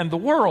world, and the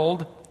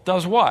world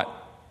does what?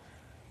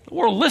 The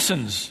world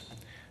listens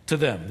to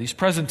them. These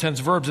present tense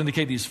verbs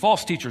indicate these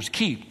false teachers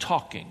keep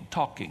talking.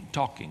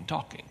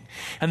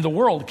 And the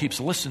world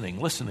keeps listening.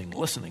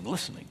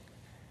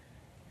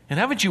 And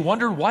haven't you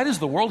wondered, why does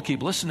the world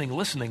keep listening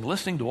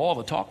to all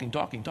the talking?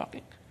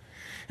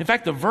 In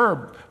fact, the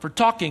verb for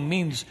talking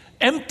means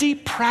empty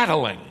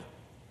prattling,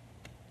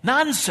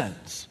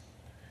 nonsense.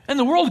 And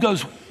the world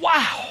goes,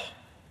 wow,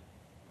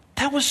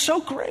 that was so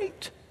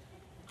great.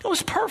 That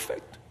was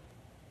perfect.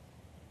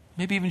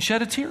 Maybe even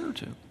shed a tear or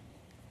two.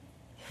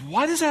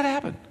 Why does that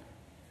happen?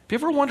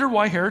 Have you ever wondered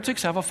why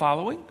heretics have a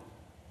following?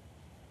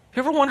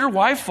 Have you ever wondered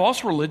why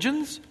false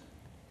religions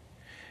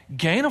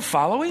gain a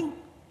following?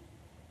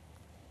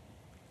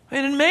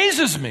 It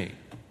amazes me.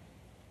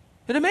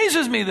 It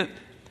amazes me that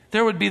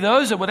there would be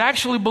those that would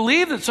actually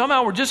believe that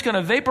somehow we're just going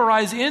to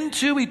vaporize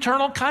into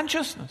eternal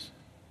consciousness.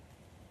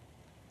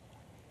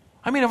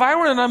 I mean, if I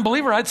were an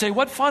unbeliever, I'd say,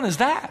 what fun is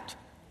that?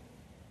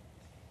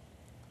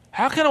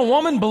 How can a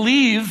woman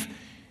believe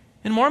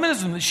in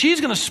Mormonism that she's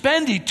going to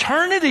spend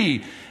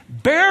eternity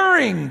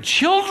bearing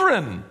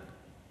children?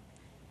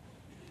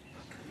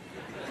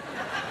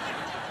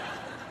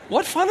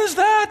 What fun is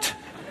that?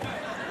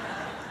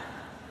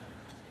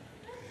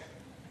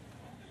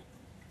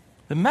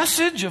 The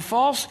message of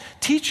false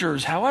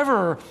teachers,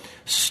 however,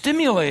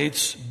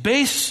 stimulates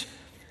base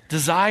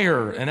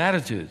desire and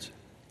attitudes.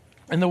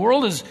 And the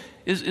world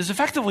is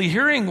effectively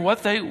hearing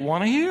what they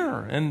want to hear.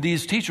 And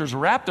these teachers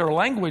wrap their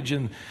language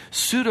in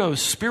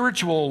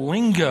pseudo-spiritual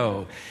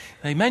lingo.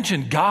 They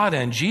mention God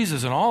and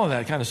Jesus and all of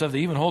that kind of stuff. They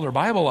even hold their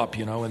Bible up,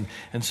 and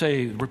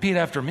say, repeat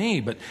after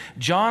me. But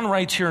John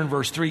writes here in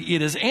verse 3,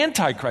 it is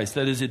Antichrist.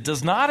 That is, it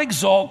does not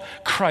exalt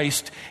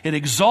Christ. It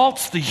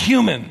exalts the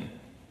human.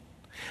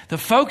 The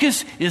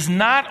focus is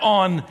not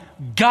on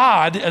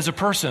God as a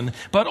person,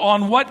 but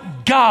on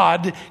what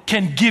God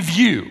can give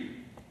you.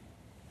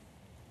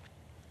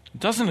 It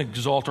doesn't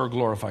exalt or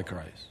glorify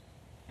Christ.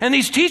 And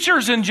these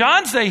teachers in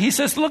John's day, he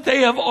says, look,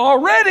 they have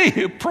already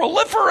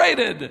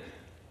proliferated.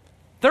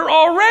 They're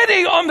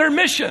already on their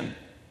mission.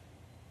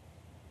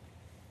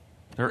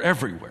 They're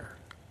everywhere.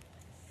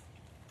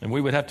 And we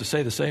would have to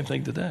say the same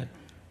thing today.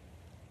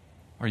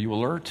 Are you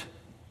alert?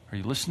 Are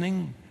you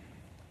listening?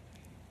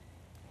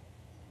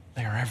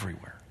 They are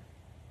everywhere.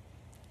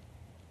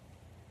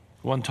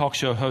 One talk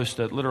show host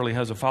that literally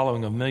has a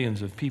following of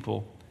millions of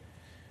people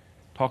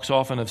talks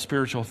often of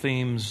spiritual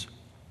themes.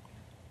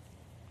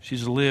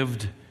 She's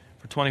lived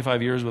for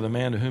 25 years with a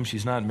man to whom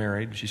she's not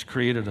married. She's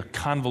created a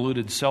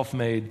convoluted,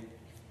 self-made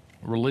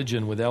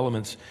religion with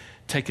elements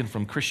taken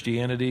from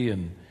Christianity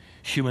and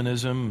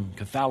humanism,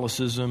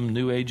 Catholicism,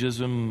 New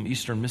Ageism,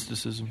 Eastern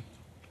mysticism.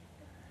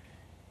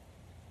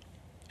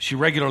 She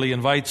regularly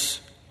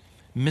invites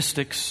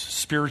mystics,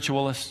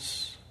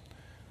 spiritualists,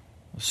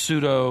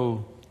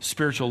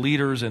 pseudo-spiritual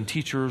leaders and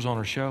teachers on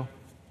her show.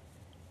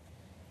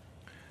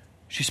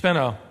 She spent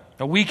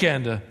a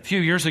weekend a few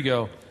years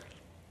ago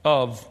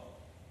of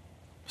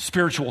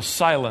spiritual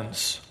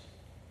silence.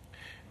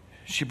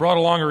 She brought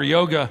along her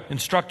yoga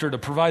instructor to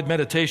provide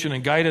meditation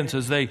and guidance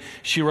as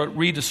she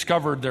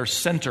rediscovered their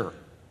center,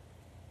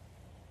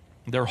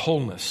 their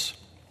wholeness,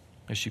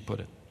 as she put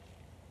it.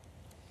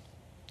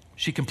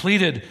 She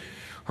completed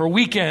her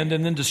weekend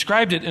and then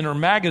described it in her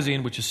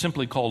magazine, which is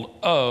simply called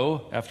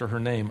O, after her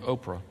name,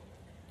 Oprah.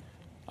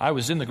 I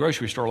was in the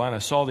grocery store line. I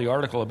saw the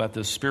article about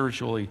this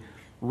spiritually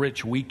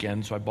rich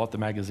weekend, so I bought the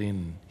magazine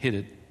and hid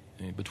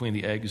it between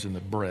the eggs and the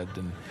bread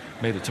and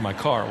made it to my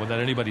car without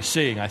anybody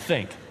seeing, I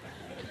think.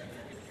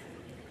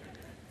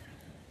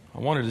 I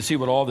wanted to see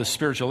what all this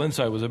spiritual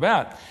insight was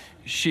about.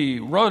 She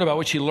wrote about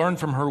what she learned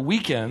from her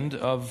weekend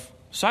of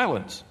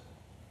silence.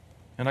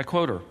 And I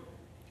quote her,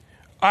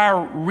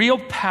 "Our real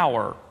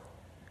power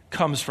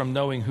comes from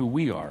knowing who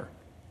we are.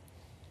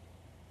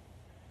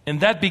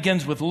 And that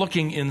begins with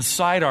looking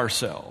inside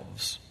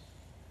ourselves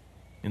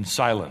in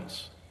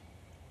silence.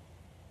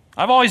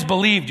 I've always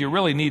believed you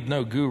really need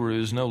no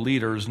gurus, no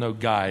leaders, no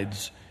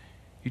guides.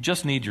 You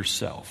just need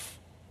yourself.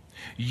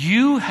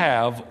 You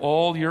have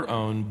all your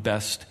own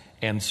best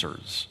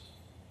answers.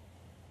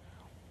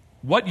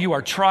 What you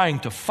are trying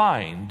to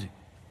find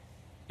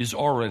is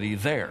already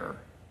there.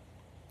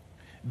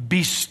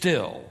 Be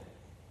still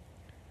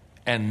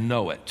and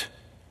know it."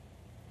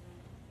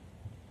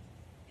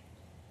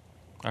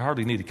 I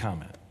hardly need a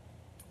comment,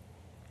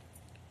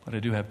 but I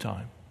do have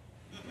time.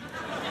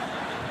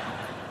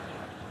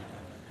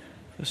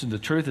 Listen, the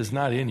truth is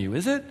not in you,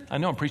 is it? I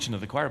know I'm preaching to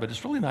the choir, but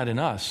it's really not in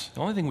us.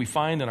 The only thing we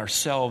find in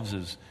ourselves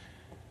is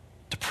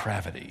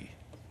depravity,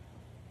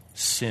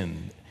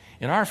 sin.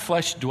 In our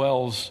flesh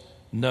dwells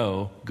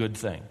no good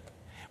thing.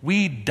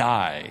 We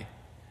die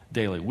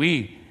daily.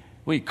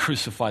 We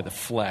crucify the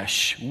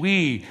flesh.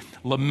 We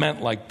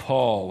lament like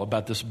Paul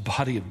about this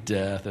body of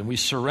death, and we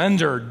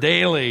surrender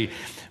daily,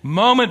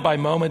 moment by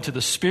moment, to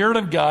the Spirit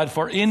of God,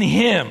 for in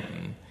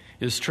Him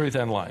is truth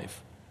and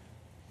life.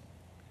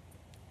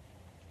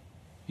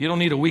 You don't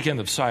need a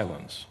weekend of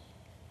silence.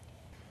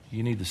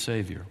 You need the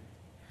Savior.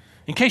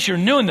 In case you're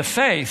new in the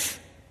faith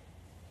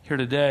here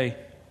today,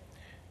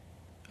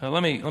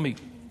 let me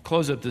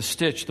close up this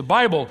stitch. The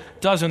Bible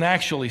doesn't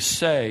actually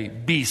say,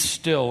 "Be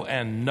still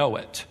and know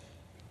it."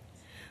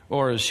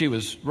 Or, as she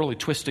was really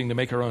twisting to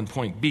make her own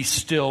point, "Be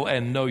still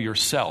and know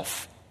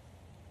yourself,"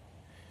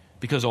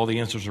 because all the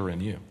answers are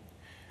in you.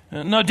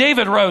 No,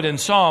 David wrote in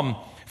Psalm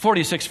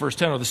 46, verse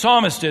 10, or the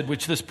psalmist did,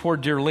 which this poor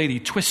dear lady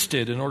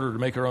twisted in order to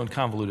make her own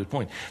convoluted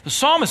point. The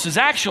psalmist is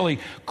actually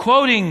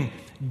quoting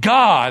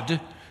God,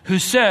 who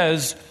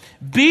says,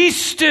 "Be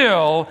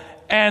still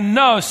and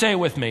know," say it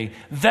with me,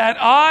 "that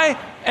I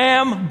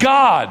am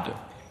God."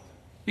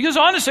 He goes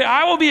on to say,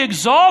 "I will be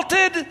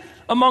exalted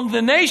among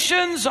the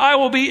nations, I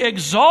will be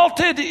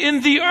exalted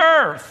in the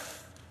earth."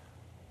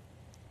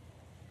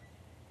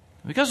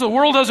 Because the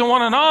world doesn't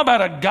want to know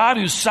about a God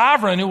who's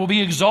sovereign, who will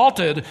be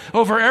exalted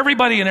over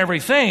everybody and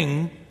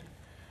everything,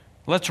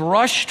 let's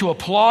rush to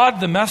applaud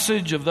the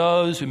message of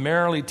those who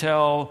merely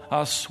tell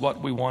us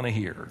what we want to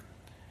hear,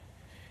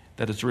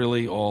 that it's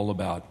really all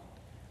about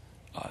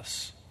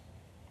us.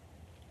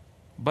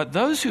 But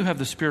those who have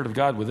the Spirit of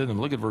God within them,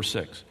 look at verse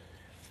 6.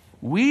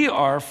 "We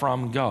are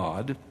from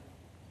God,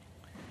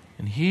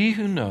 and he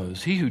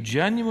who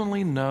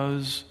genuinely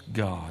knows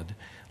God,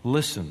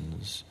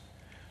 listens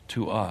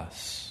to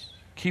us."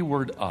 Key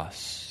word,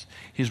 us.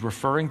 He's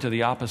referring to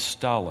the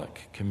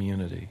apostolic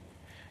community,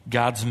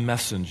 God's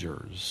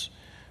messengers,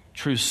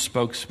 true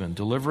spokesmen,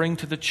 delivering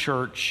to the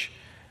church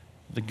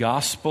the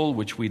gospel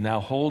which we now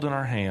hold in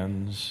our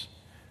hands,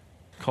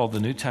 called the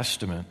New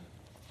Testament.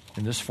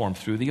 In this form,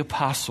 through the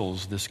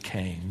apostles, this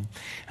came.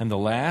 And the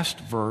last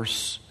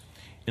verse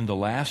in the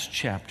last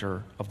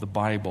chapter of the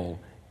Bible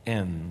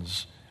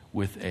ends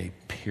with a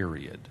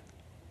period.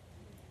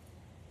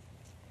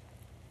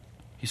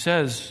 He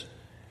says,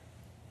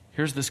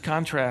 here's this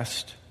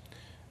contrast.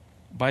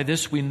 By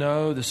this we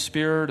know the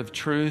spirit of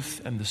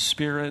truth and the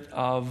spirit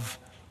of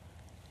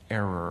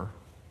error.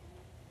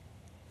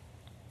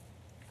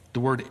 The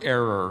word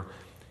error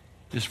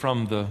is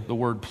from the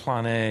word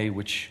plane,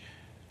 which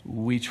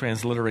we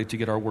transliterate to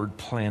get our word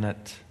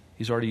planet.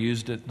 He's already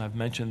used it, and I've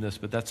mentioned this,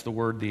 but that's the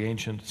word the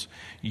ancients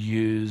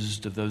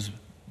used of those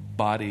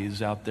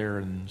bodies out there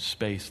in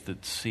space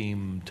that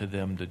seem to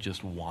them to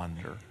just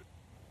wander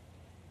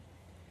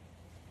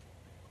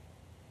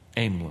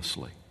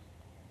aimlessly.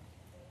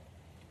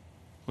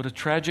 What a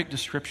tragic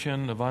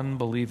description of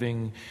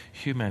unbelieving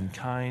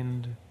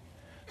humankind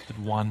that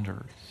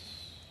wanders.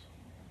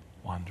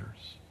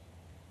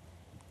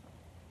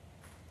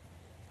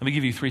 Let me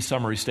give you 3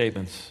 summary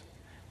statements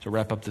to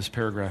wrap up this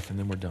paragraph, and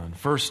then we're done.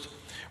 First,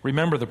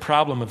 remember the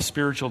problem of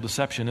spiritual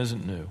deception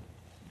isn't new.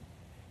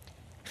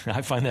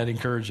 I find that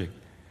encouraging.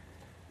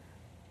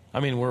 I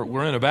mean,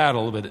 we're in a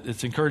battle, but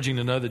it's encouraging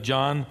to know that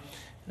John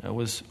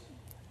was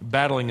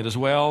battling it as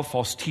well.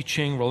 False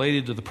teaching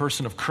related to the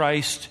person of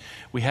Christ.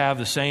 We have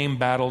the same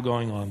battle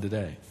going on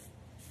today.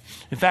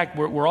 In fact,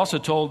 we're also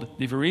told,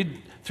 if you read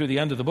through the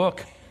end of the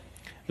book,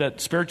 that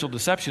spiritual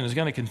deception is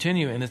going to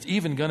continue, and it's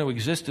even going to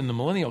exist in the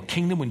millennial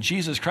kingdom when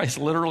Jesus Christ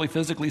literally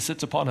physically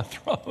sits upon a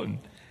throne.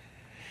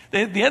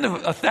 At the end of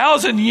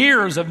 1,000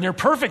 years of near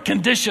perfect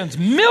conditions,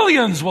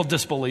 millions will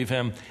disbelieve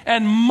him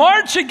and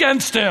march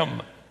against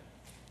him.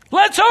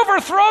 Let's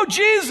overthrow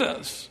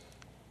Jesus.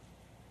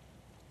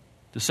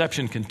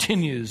 Deception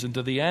continues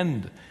into the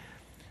end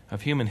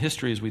of human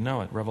history as we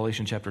know it,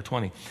 Revelation chapter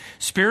 20.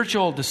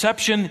 Spiritual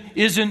deception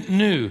isn't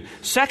new.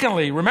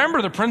 Secondly,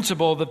 remember the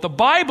principle that the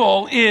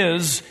Bible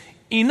is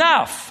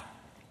enough.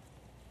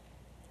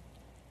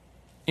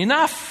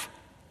 Enough.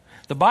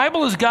 The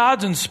Bible is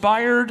God's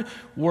inspired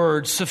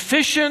word,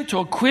 sufficient to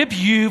equip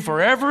you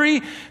for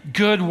every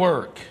good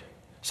work.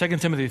 2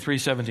 Timothy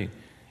 3:17.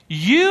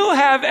 You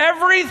have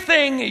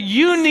everything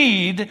you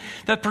need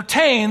that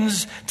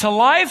pertains to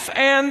life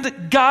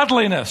and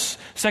godliness.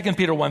 2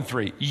 Peter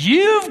 1:3.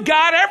 You've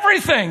got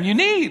everything you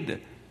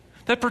need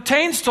that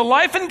pertains to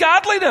life and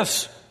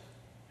godliness.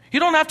 You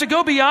don't have to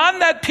go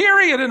beyond that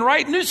period and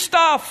write new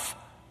stuff.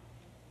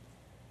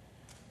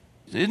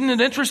 Isn't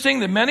it interesting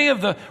that many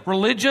of the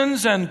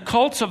religions and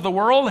cults of the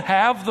world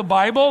have the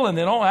Bible and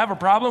they don't have a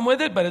problem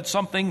with it, but it's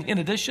something in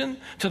addition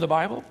to the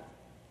Bible?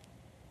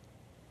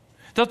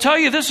 They'll tell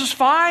you this is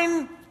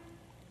fine,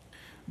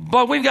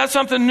 but we've got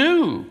something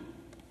new.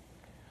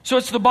 So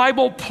it's the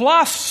Bible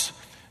plus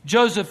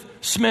Joseph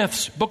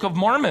Smith's Book of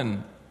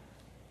Mormon,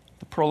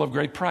 the pearl of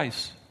great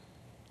price.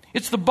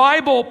 It's the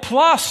Bible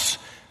plus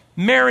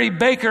Mary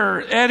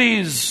Baker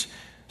Eddy's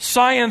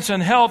Science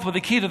and Health with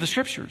the Key to the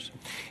Scriptures.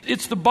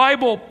 It's the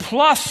Bible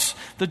plus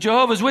the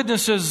Jehovah's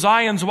Witnesses'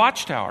 Zion's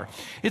Watchtower.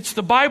 It's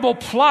the Bible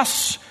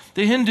plus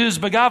the Hindus'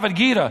 Bhagavad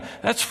Gita.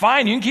 That's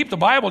fine. You can keep the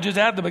Bible, just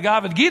add the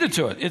Bhagavad Gita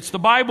to it. It's the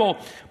Bible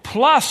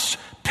plus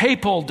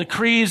papal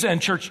decrees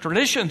and church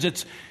traditions.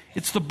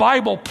 It's the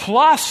Bible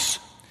plus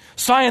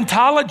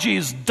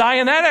Scientology's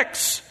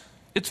Dianetics.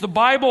 It's the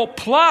Bible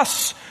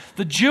plus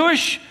the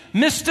Jewish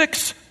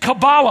mystics'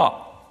 Kabbalah.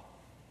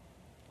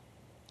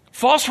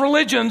 False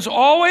religions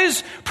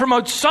always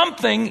promote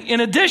something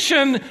in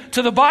addition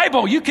to the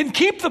Bible. You can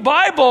keep the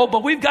Bible,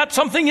 but we've got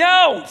something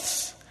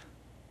else.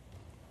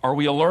 Are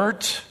we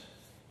alert?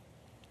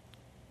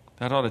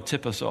 That ought to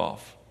tip us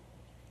off.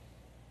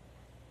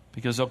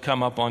 Because they'll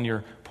come up on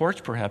your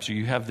porch perhaps, or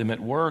you have them at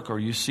work, or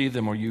you see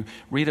them, or you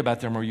read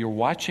about them, or you're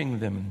watching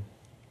them.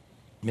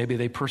 Maybe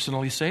they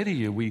personally say to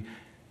you,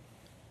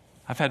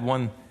 I've had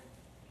one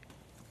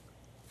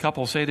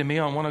couple say to me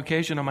on one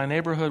occasion in my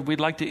neighborhood, we'd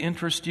like to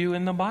interest you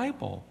in the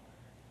Bible.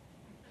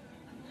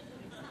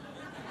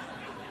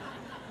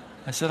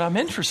 I said, I'm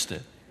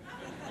interested.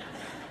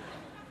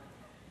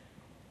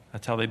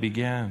 That's how they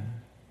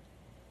began.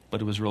 But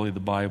it was really the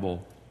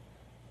Bible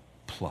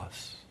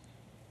plus.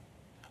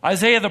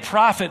 Isaiah the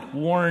prophet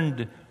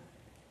warned,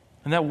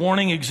 and that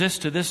warning exists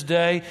to this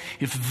day.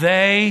 If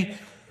they,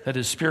 that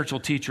is spiritual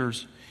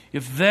teachers,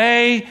 if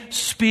they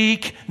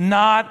speak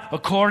not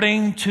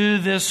according to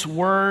this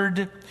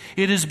word,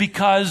 it is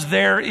because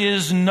there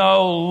is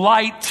no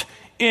light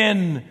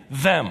in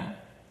them.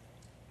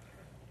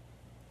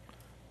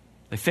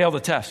 They fail the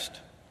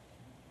test.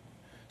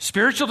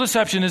 Spiritual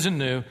deception isn't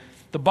new.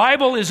 The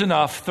Bible is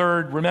enough.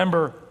 Third,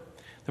 remember,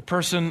 the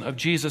person of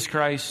Jesus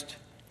Christ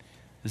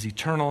is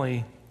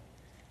eternally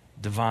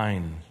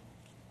divine.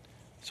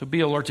 So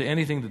be alert to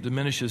anything that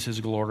diminishes his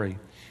glory,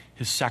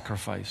 his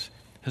sacrifice,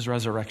 his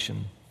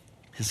resurrection,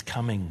 his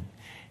coming.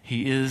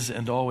 He is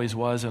and always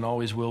was and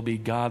always will be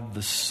God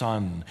the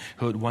Son,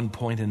 who at one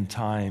point in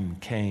time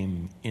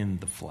came in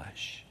the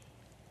flesh.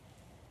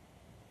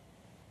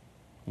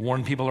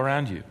 Warn people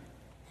around you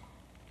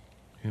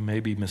who may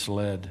be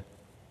misled.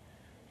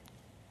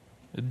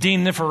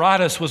 Dean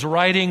Niforatis was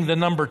riding the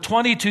number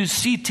 22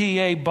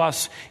 CTA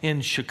bus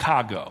in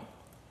Chicago.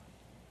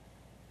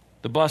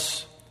 The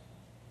bus,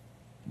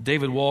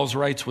 David Walls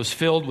writes, was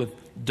filled with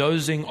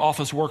dozing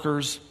office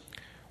workers,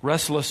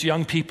 restless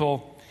young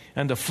people,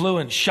 and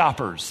affluent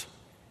shoppers.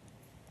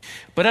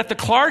 But at the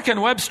Clark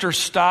and Webster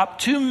stop,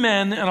 2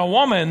 men and a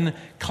woman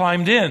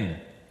climbed in.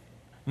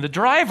 The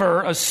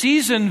driver, a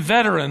seasoned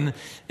veteran,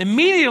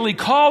 immediately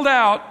called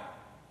out,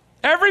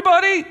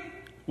 "Everybody,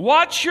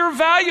 watch your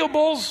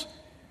valuables.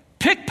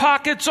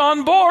 Pickpockets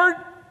on board."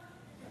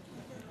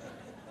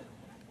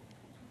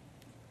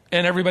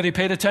 And everybody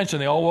paid attention.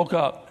 They all woke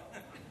up.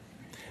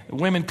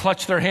 Women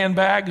clutched their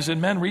handbags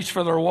and men reached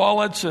for their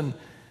wallets and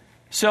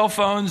cell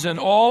phones, and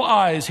all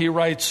eyes, he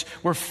writes,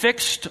 were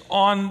fixed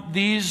on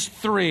these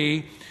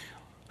 3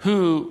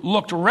 who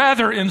looked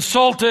rather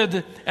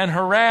insulted and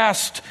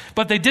harassed,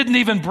 but they didn't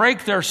even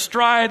break their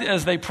stride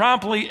as they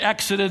promptly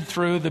exited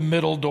through the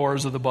middle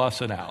doors of the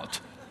bus and out.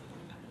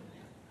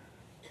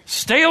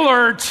 Stay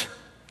alert.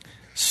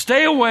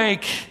 Stay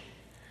awake.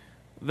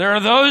 There are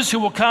those who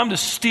will come to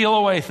steal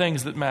away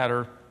things that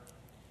matter.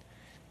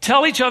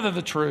 Tell each other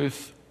the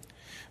truth.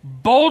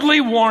 Boldly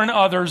warn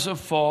others of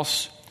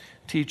false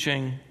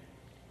teaching.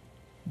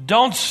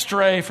 Don't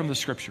stray from the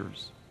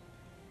Scriptures.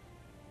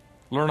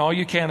 Learn all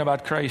you can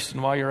about Christ,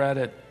 and while you're at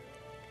it,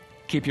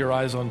 keep your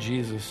eyes on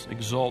Jesus.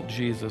 Exalt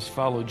Jesus.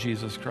 Follow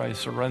Jesus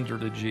Christ. Surrender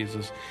to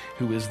Jesus,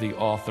 who is the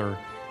author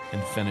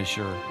and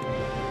finisher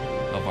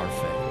of our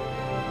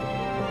faith.